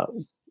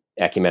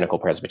 Ecumenical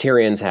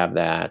Presbyterians have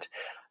that.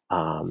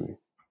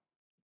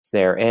 It's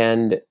there.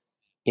 And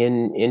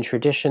in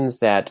traditions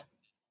that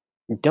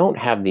don't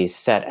have these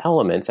set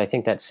elements, I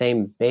think that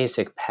same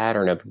basic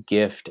pattern of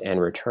gift and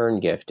return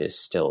gift is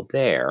still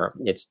there.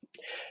 It's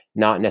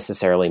not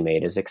necessarily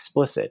made as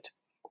explicit.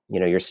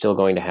 You're still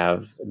going to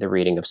have the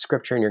reading of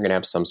Scripture, and you're going to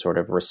have some sort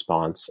of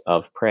response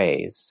of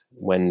praise.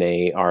 When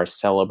they are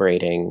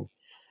celebrating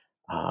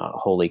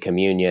Holy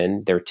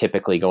Communion, they're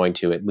typically going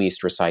to at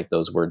least recite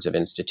those words of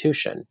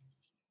institution.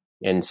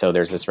 And so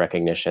there's this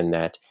recognition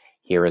that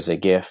here is a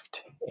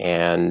gift,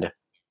 and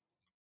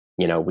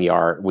we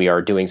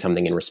are doing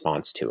something in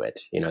response to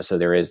it. So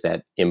there is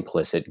that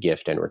implicit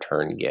gift and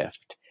return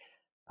gift.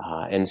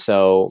 And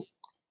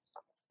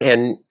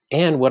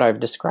what I've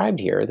described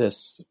here,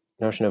 this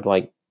notion of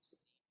like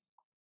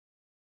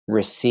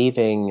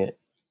receiving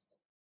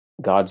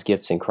God's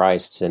gifts in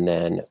Christ and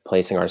then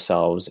placing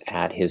ourselves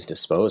at his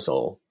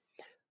disposal,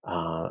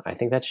 I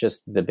think that's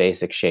just the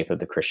basic shape of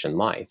the Christian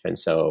life. And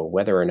so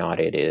whether or not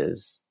it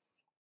is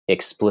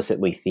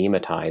explicitly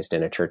thematized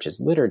in a church's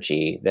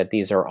liturgy, that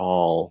these are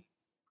all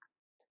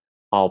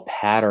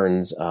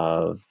patterns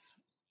of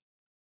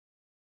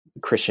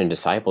Christian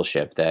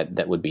discipleship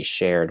that would be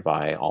shared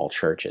by all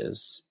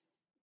churches.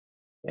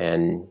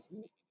 And,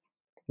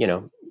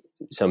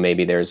 so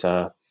maybe there's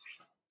a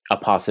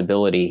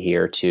possibility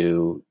here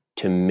to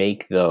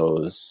make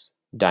those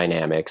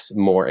dynamics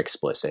more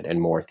explicit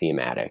and more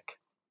thematic,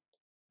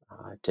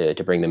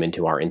 to bring them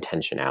into our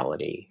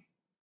intentionality.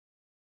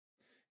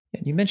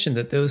 And you mentioned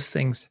that those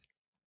things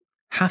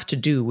have to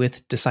do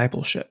with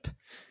discipleship,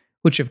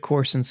 which of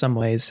course in some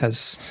ways has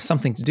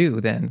something to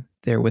do then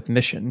there with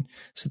mission.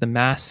 So the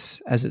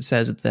Mass, as it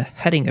says at the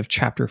heading of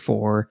chapter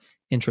 4,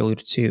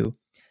 interlude 2,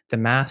 the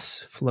Mass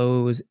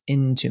flows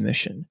into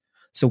mission.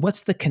 So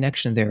what's the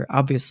connection there?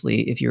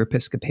 Obviously, if you're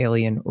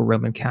Episcopalian or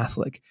Roman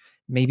Catholic,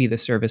 maybe the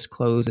service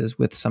closes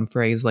with some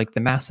phrase like, the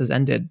Mass has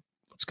ended,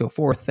 let's go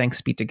forth,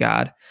 thanks be to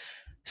God.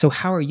 So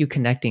how are you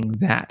connecting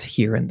that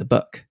here in the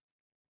book?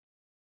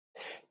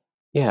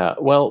 Yeah,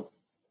 well,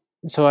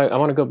 so I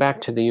want to go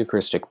back to the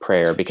Eucharistic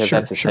prayer, because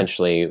that's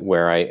essentially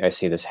where I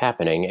see this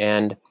happening.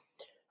 And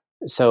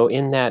so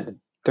in that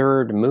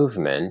third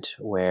movement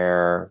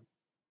where,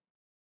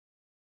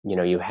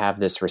 you have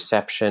this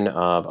reception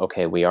of,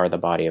 okay, we are the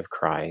body of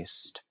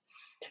Christ.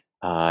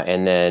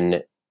 And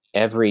then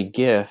every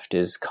gift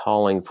is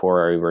calling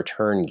for a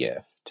return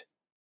gift.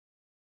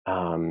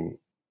 And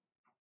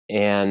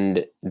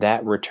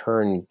that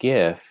return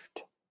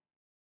gift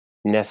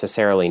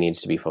necessarily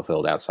needs to be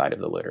fulfilled outside of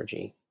the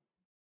liturgy.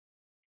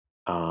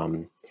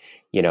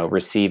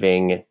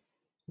 Receiving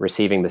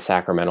the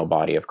sacramental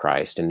body of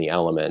Christ and the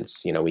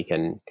elements, we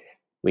can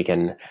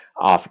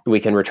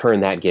return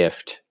that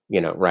gift,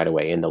 right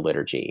away in the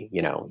liturgy.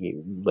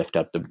 You lift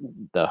up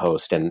the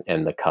host and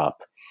the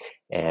cup,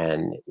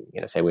 and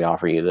say, we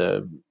offer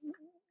you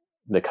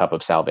the cup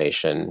of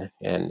salvation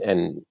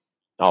and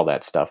all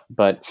that stuff.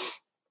 But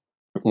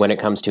when it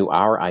comes to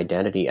our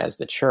identity as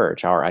the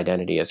church, our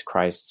identity as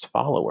Christ's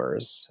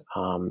followers,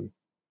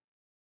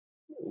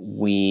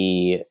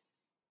 we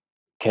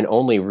can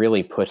only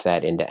really put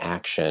that into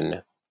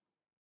action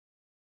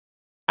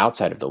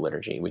outside of the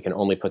liturgy. We can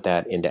only put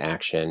that into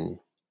action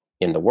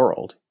in the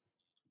world,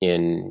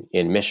 in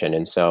mission.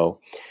 And so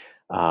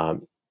a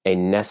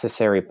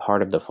necessary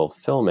part of the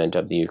fulfillment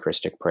of the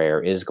Eucharistic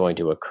prayer is going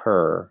to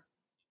occur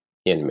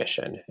in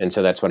mission. And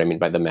so that's what I mean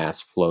by the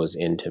Mass flows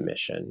into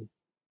mission.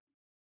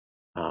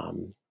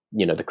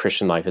 The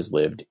Christian life is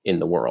lived in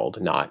the world,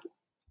 not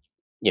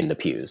in the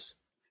pews.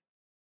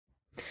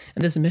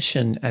 And this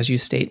mission, as you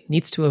state,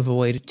 needs to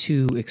avoid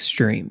two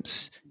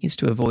extremes. It needs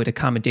to avoid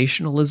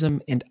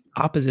accommodationalism and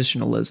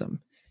oppositionalism.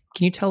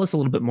 Can you tell us a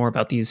little bit more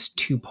about these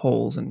two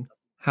poles and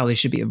how they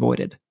should be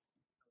avoided?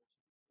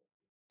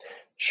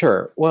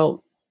 Sure.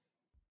 Well,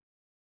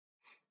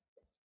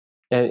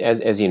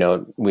 as you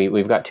know,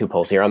 we've got two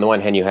poles here. On the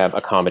one hand, you have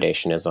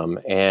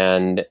accommodationism,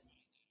 and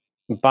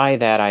by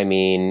that I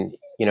mean,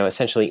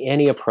 essentially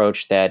any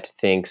approach that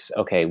thinks,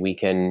 okay, we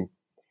can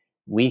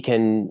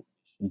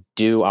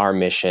do our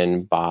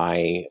mission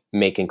by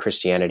making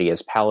Christianity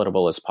as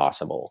palatable as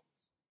possible.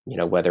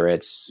 Whether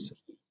it's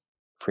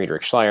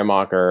Friedrich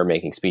Schleiermacher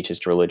making speeches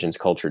to religion's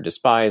cultured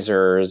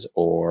despisers,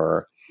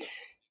 or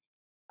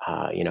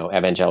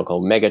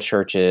evangelical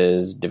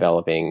megachurches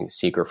developing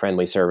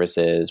seeker-friendly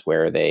services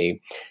where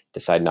they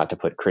decide not to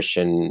put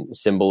Christian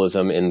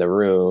symbolism in the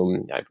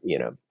room.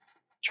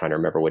 Trying to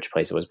remember which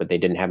place it was, but they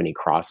didn't have any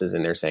crosses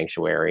in their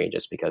sanctuary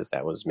just because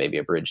that was maybe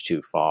a bridge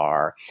too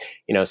far.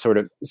 So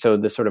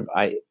the sort of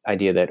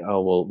idea that,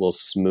 we'll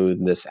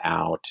smooth this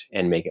out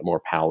and make it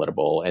more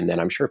palatable, and then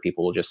I'm sure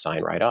people will just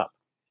sign right up.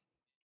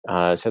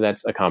 So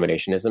that's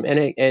accommodationism,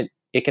 and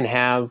it can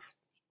have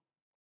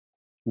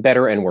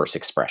better and worse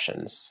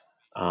expressions.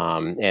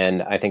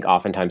 And I think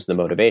oftentimes the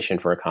motivation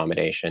for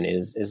accommodation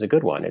is a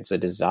good one. It's a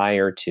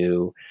desire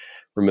to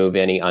remove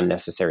any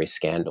unnecessary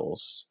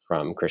scandals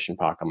from Christian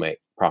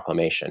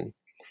proclamation.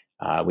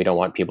 We don't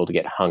want people to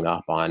get hung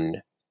up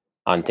on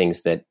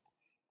things that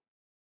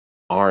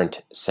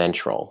aren't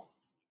central.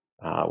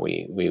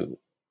 We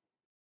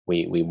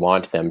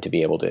want them to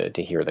be able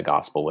to hear the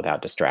gospel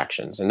without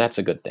distractions, and that's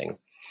a good thing.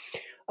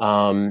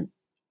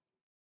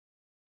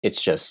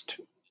 It's just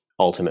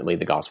ultimately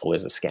the gospel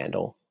is a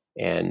scandal,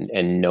 and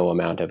no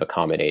amount of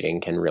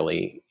accommodating can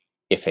really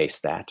efface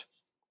that.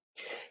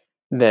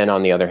 Then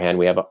on the other hand,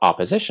 we have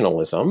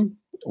oppositionalism,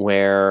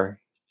 where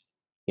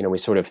we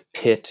sort of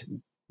pit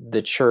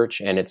the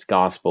church and its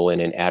gospel in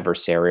an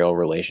adversarial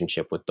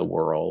relationship with the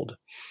world.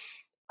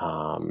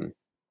 And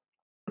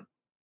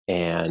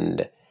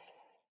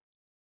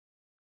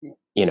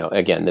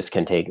again, this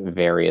can take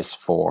various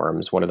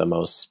forms. One of the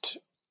most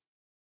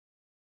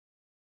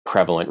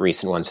prevalent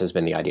recent ones has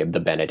been the idea of the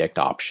Benedict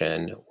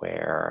option,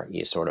 where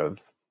you sort of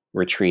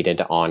retreat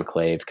into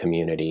enclave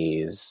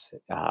communities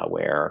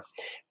where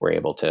we're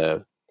able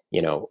to,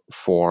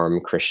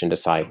 form Christian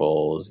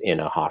disciples in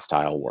a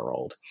hostile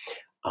world.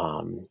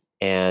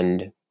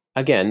 And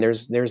again,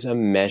 there's a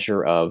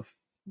measure of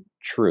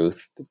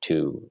truth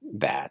to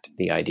that.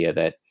 The idea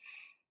that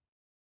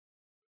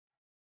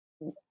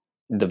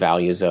the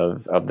values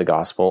of the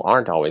gospel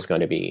aren't always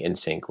going to be in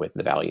sync with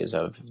the values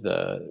of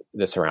the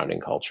surrounding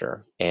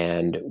culture.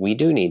 And we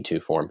do need to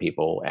form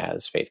people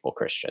as faithful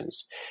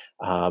Christians.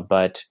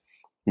 But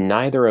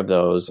neither of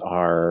those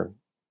are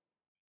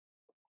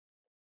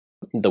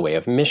the way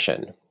of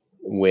mission,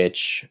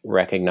 which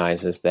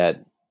recognizes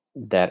that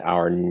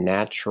our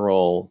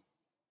natural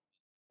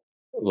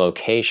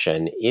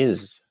location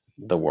is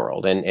the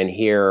world. And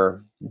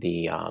here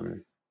the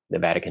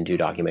Vatican II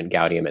document,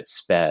 Gaudium et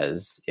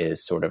Spes,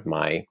 is sort of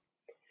my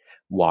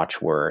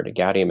watchword.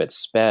 Gaudium et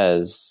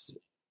Spes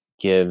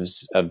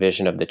gives a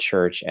vision of the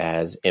church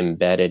as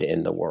embedded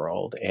in the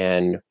world,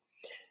 and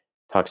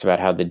talks about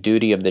how the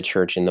duty of the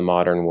church in the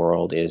modern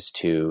world is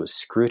to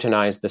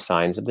scrutinize the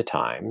signs of the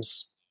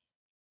times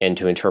and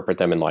to interpret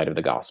them in light of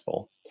the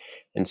gospel.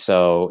 And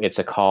so it's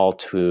a call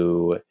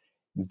to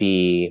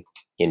be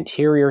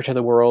interior to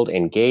the world,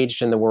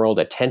 engaged in the world,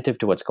 attentive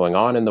to what's going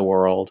on in the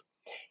world,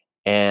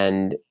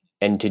 and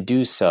to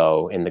do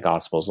so in the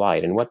gospel's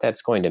light. And what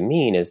that's going to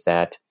mean is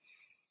that,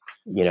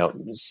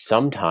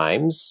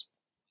 sometimes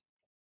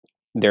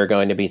there are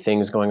going to be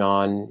things going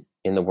on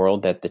in the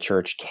world that the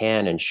church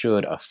can and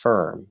should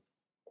affirm.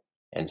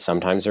 And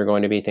sometimes there are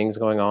going to be things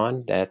going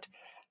on that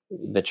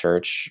the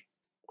church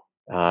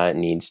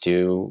needs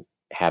to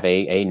have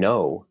a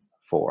no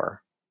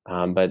for.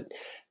 But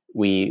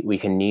we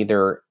can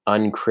neither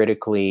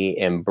uncritically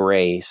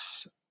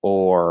embrace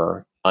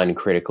or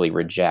uncritically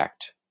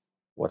reject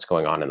what's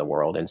going on in the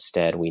world.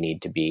 Instead, we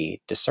need to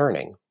be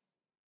discerning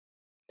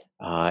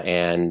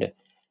and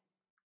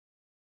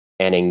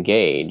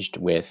engaged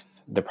with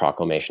the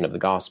proclamation of the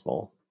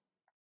gospel.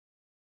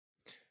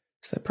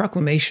 So that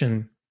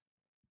proclamation,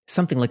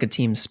 something like a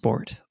team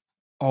sport.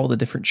 All the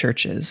different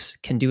churches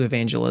can do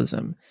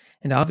evangelism.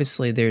 And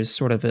obviously there's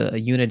sort of a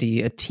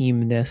unity, a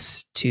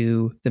teamness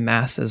to the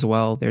Mass as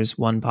well. There's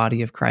one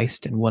body of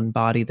Christ and one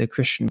body, the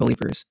Christian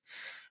believers.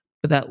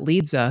 But that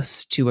leads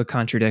us to a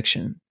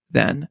contradiction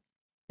then.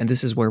 And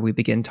this is where we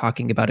begin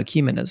talking about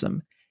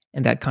ecumenism.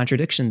 And that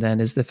contradiction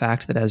then is the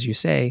fact that, as you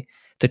say,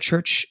 the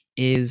church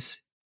is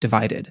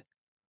divided.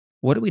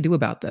 What do we do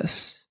about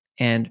this?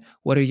 And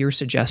what are your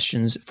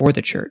suggestions for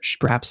the church,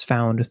 perhaps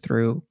found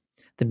through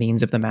the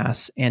means of the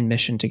Mass and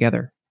mission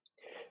together?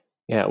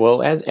 Yeah,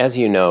 well, as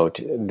you note,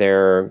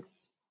 there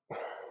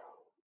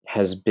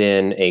has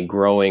been a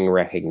growing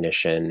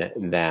recognition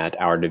that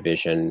our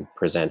division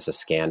presents a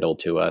scandal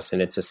to us,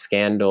 and it's a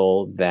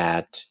scandal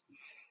that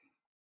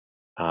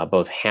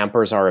both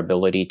hampers our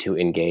ability to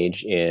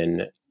engage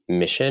in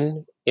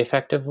mission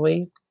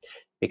effectively,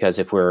 because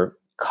if we're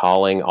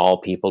calling all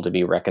people to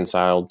be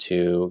reconciled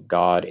to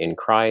God in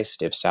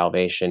Christ, if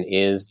salvation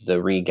is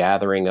the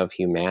regathering of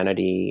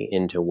humanity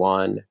into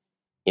one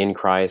in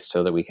Christ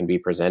so that we can be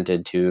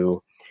presented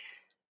to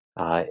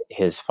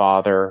his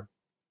Father,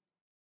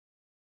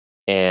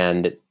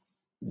 and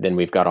then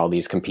we've got all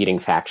these competing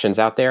factions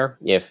out there.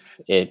 If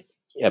it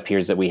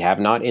appears that we have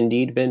not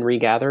indeed been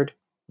regathered,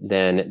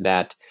 then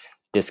that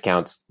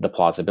discounts the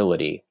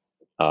plausibility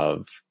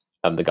of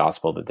the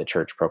gospel that the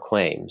church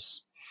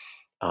proclaims.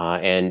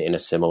 And in a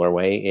similar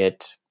way,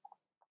 it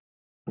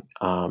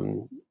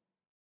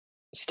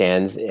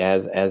stands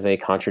as a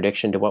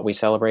contradiction to what we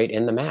celebrate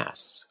in the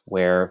Mass,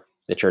 where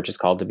the church is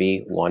called to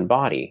be one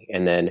body,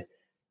 and then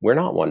we're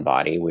not one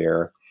body.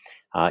 We're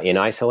in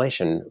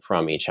isolation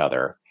from each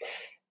other.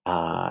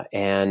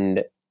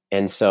 And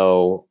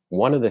so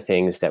one of the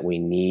things that we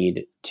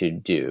need to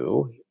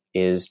do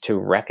is to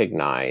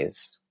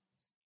recognize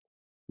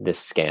this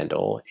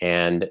scandal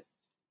and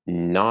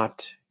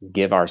not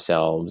give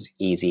ourselves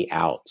easy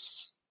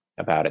outs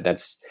about it.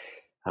 That's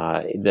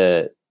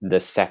the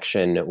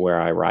section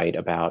where I write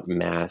about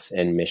Mass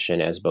and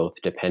mission as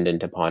both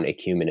dependent upon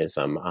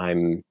ecumenism.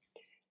 I'm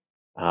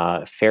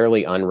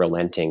fairly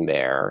unrelenting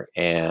there,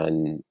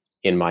 and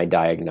in my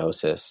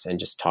diagnosis, and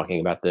just talking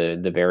about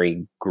the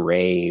very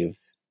grave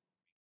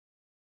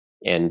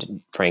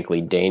and frankly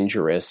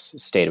dangerous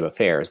state of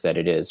affairs that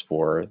it is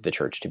for the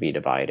church to be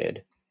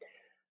divided.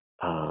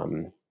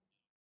 And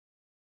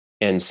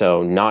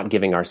so not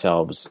giving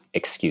ourselves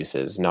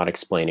excuses, not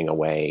explaining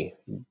away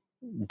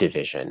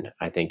division,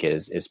 I think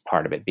is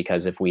part of it.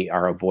 Because if we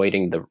are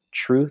avoiding the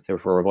truth, or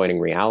if we're avoiding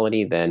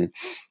reality, then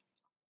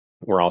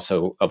we're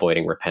also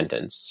avoiding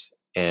repentance.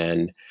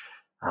 And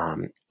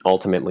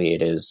ultimately,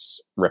 it is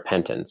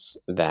repentance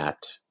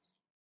that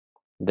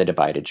the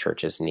divided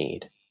churches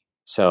need.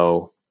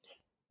 So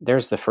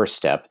there's the first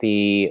step.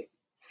 The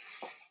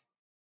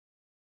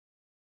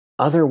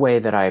other way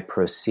that I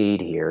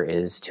proceed here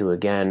is to,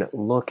 again,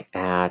 look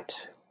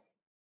at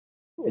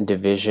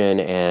division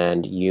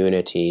and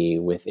unity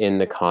within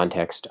the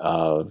context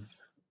of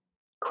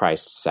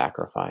Christ's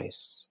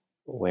sacrifice,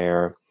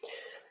 where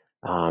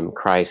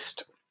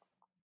Christ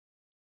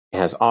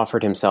has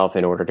offered himself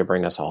in order to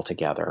bring us all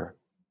together.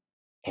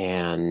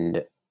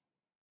 And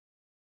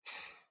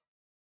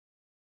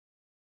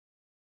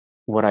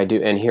what I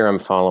do, and here I'm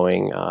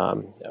following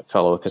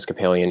fellow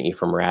Episcopalian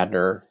Ephraim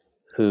Radner,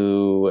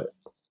 who,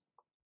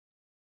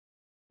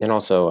 and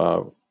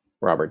also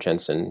Robert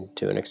Jensen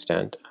to an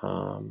extent,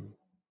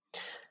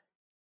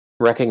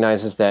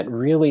 recognizes that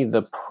really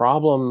the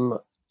problem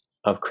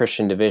of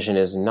Christian division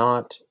is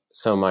not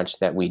so much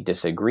that we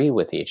disagree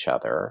with each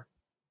other,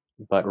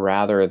 but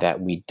rather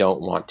that we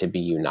don't want to be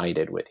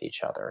united with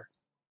each other.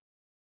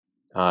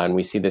 And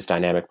we see this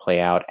dynamic play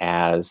out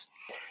as,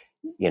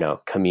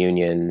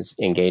 communions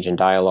engage in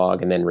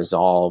dialogue and then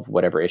resolve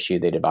whatever issue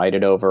they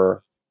divided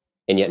over.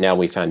 And yet now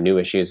we found new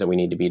issues that we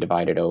need to be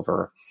divided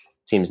over.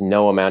 It seems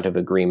no amount of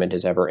agreement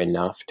is ever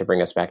enough to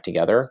bring us back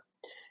together.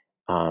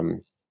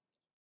 And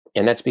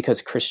that's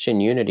because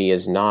Christian unity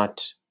is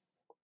not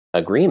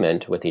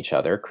agreement with each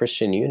other.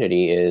 Christian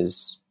unity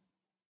is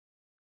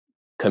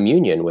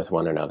communion with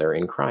one another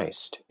in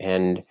Christ.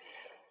 And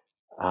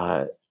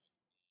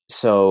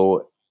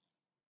so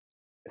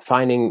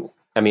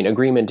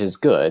agreement is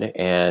good,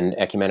 and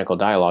ecumenical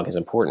dialogue is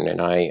important,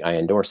 and I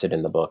endorse it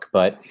in the book.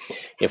 But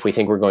if we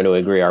think we're going to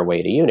agree our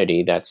way to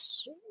unity,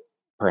 that's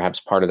perhaps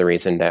part of the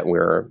reason that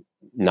we're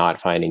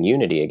not finding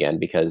unity again,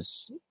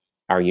 because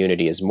our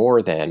unity is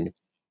more than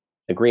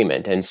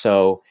agreement. And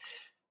so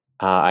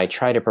I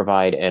try to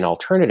provide an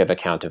alternative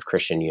account of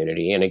Christian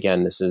unity. And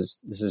again, this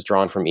is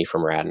drawn from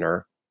Ephraim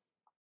Radner.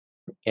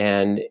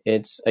 And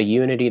it's a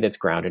unity that's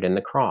grounded in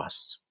the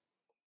cross.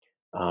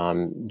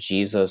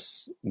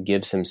 Jesus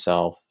gives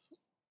himself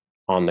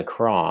on the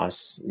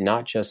cross,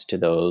 not just to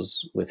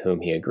those with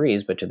whom he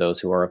agrees, but to those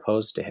who are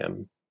opposed to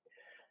him,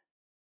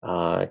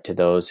 to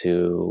those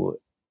who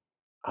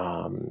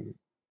are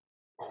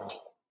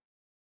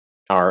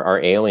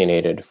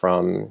alienated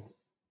from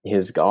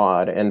his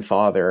God and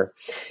Father.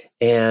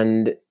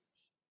 And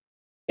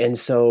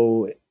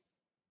so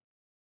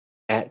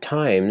at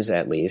times,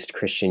 at least,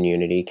 Christian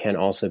unity can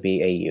also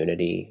be a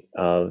unity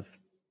of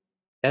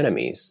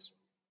enemies,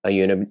 a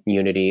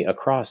unity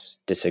across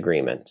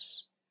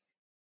disagreements.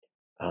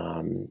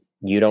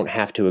 You don't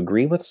have to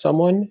agree with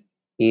someone,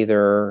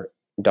 either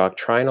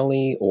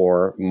doctrinally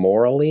or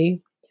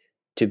morally,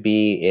 to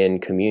be in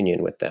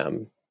communion with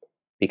them,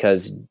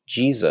 because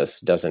Jesus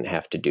doesn't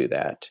have to do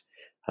that.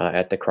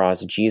 At the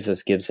cross,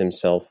 Jesus gives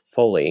himself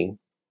fully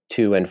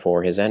to and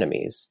for his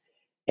enemies,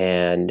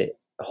 and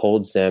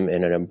holds them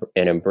in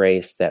an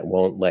embrace that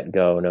won't let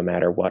go no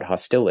matter what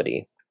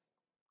hostility.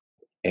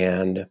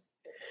 And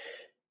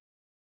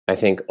I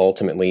think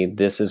ultimately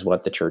this is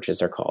what the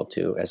churches are called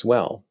to as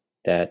well,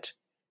 that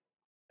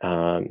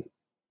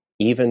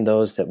even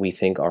those that we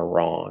think are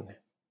wrong,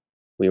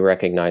 we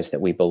recognize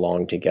that we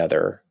belong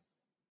together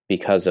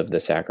because of the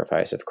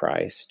sacrifice of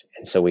Christ.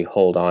 And so we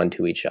hold on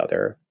to each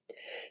other.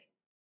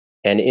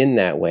 And in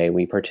that way,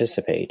 we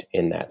participate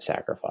in that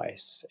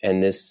sacrifice.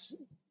 And this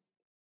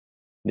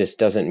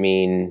doesn't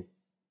mean,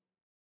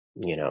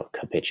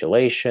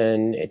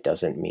 capitulation. It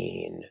doesn't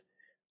mean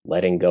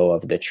letting go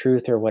of the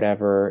truth or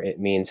whatever. It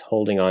means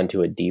holding on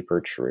to a deeper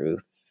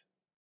truth,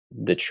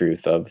 the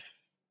truth of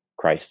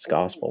Christ's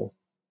gospel,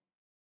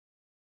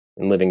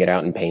 and living it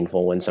out in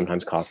painful and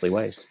sometimes costly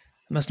ways.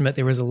 I must admit,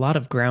 there was a lot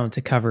of ground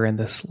to cover in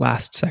this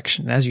last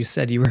section. As you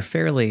said, you were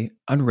fairly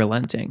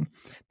unrelenting,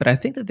 but I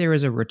think that there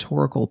is a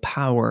rhetorical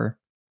power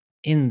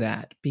in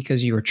that,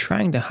 because you were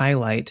trying to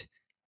highlight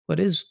what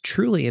is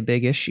truly a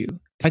big issue.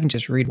 If I can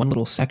just read one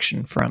little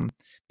section from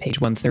page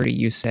 130,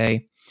 you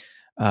say,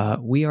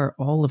 we are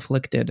all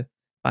afflicted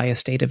by a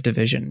state of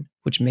division,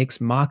 which makes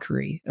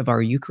mockery of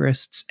our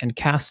Eucharists and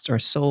casts our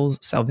soul's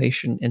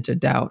salvation into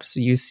doubt. So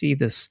you see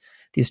these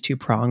two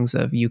prongs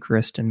of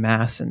Eucharist and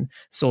Mass and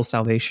soul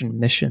salvation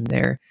mission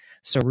there.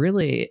 So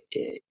really,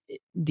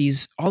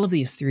 all of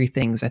these three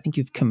things, I think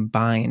you've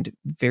combined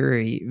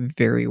very,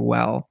 very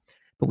well.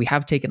 But we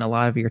have taken a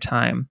lot of your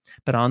time.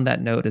 But on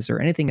that note, is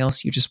there anything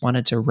else you just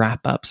wanted to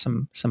wrap up,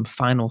 some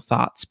final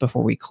thoughts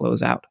before we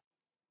close out?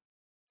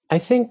 I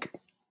think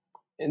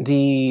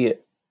the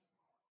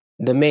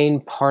the main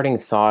parting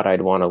thought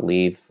I'd want to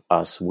leave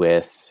us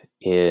with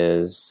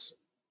is,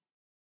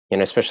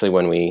 and especially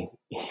when we,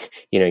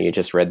 you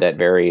just read that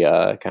very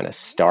kind of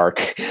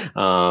stark,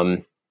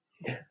 I'm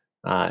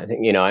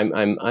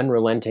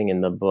unrelenting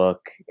in the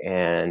book,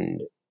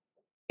 and,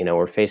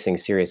 we're facing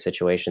serious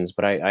situations,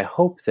 but I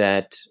hope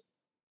that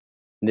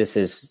this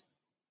is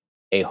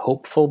a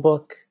hopeful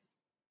book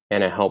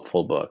and a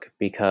helpful book,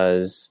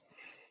 because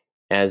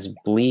as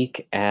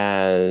bleak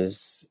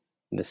as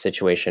the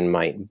situation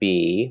might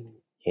be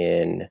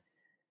in,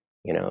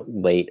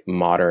 late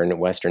modern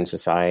Western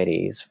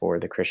societies for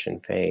the Christian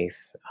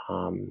faith,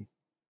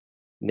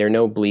 they're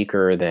no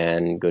bleaker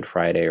than Good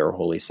Friday or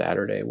Holy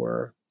Saturday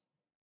were.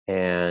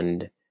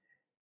 And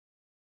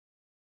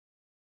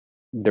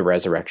the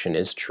resurrection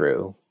is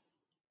true,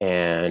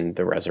 and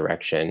the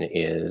resurrection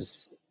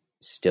is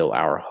still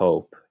our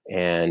hope.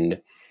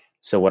 And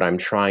so what I'm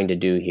trying to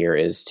do here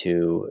is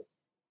to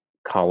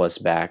call us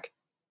back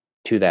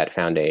to that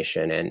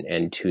foundation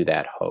and to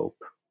that hope.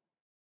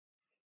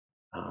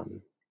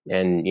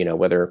 And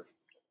whether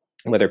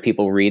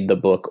people read the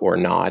book or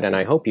not, and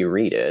I hope you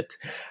read it,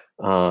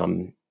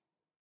 I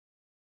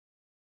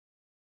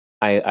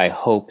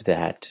hope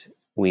that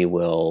we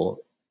will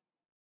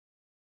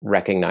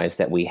recognize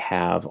that we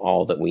have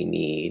all that we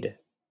need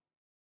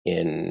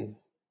in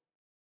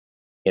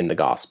the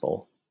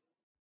gospel.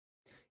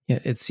 Yeah,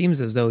 it seems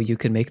as though you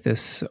could make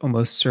this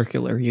almost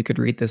circular. You could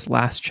read this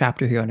last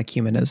chapter here on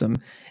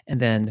ecumenism and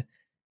then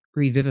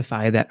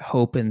revivify that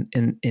hope in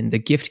the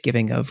gift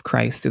giving of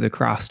Christ through the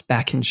cross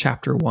back in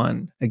chapter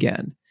 1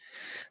 again.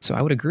 So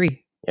I would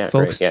agree. Yeah,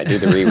 folks, great. Yeah, do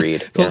the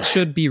reread. Folks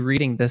should be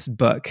reading this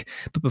book.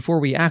 But before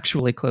we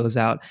actually close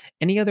out,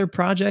 any other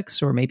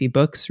projects or maybe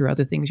books or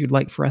other things you'd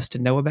like for us to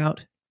know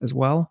about as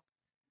well?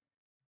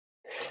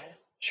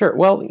 Sure.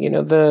 Well,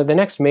 the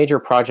next major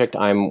project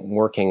I'm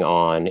working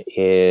on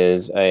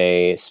is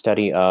a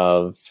study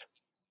of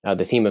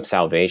the theme of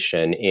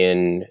salvation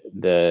in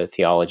the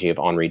theology of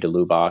Henri de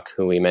Lubac,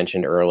 who we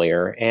mentioned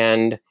earlier.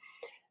 And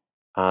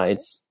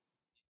it's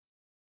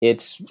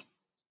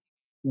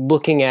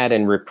looking at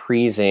and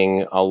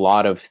reprising a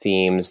lot of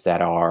themes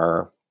that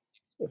are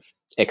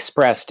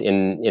expressed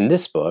in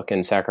this book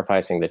and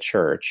Sacrificing the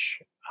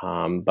Church,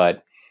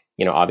 but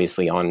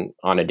obviously on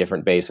a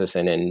different basis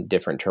and in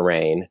different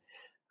terrain.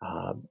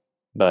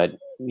 But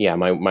yeah,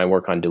 my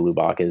work on de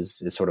Lubac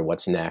is sort of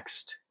what's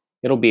next.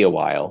 It'll be a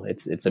while.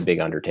 It's a big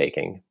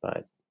undertaking,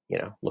 but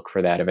look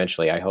for that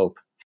eventually, I hope.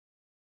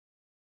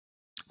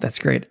 That's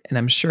great. And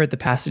I'm sure the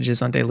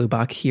passages on de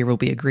Lubac here will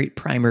be a great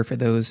primer for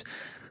those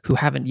who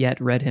haven't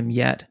yet read him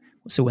yet.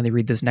 So when they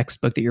read this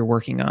next book that you're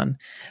working on.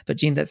 But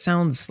Gene, that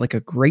sounds like a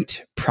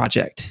great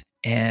project.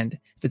 And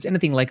if it's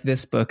anything like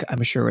this book,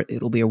 I'm sure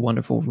it'll be a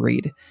wonderful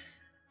read.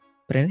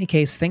 But in any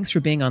case, thanks for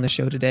being on the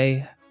show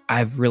today.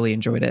 I've really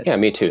enjoyed it. Yeah,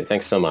 me too.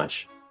 Thanks so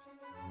much.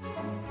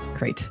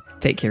 Great.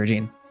 Take care,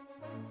 Gene.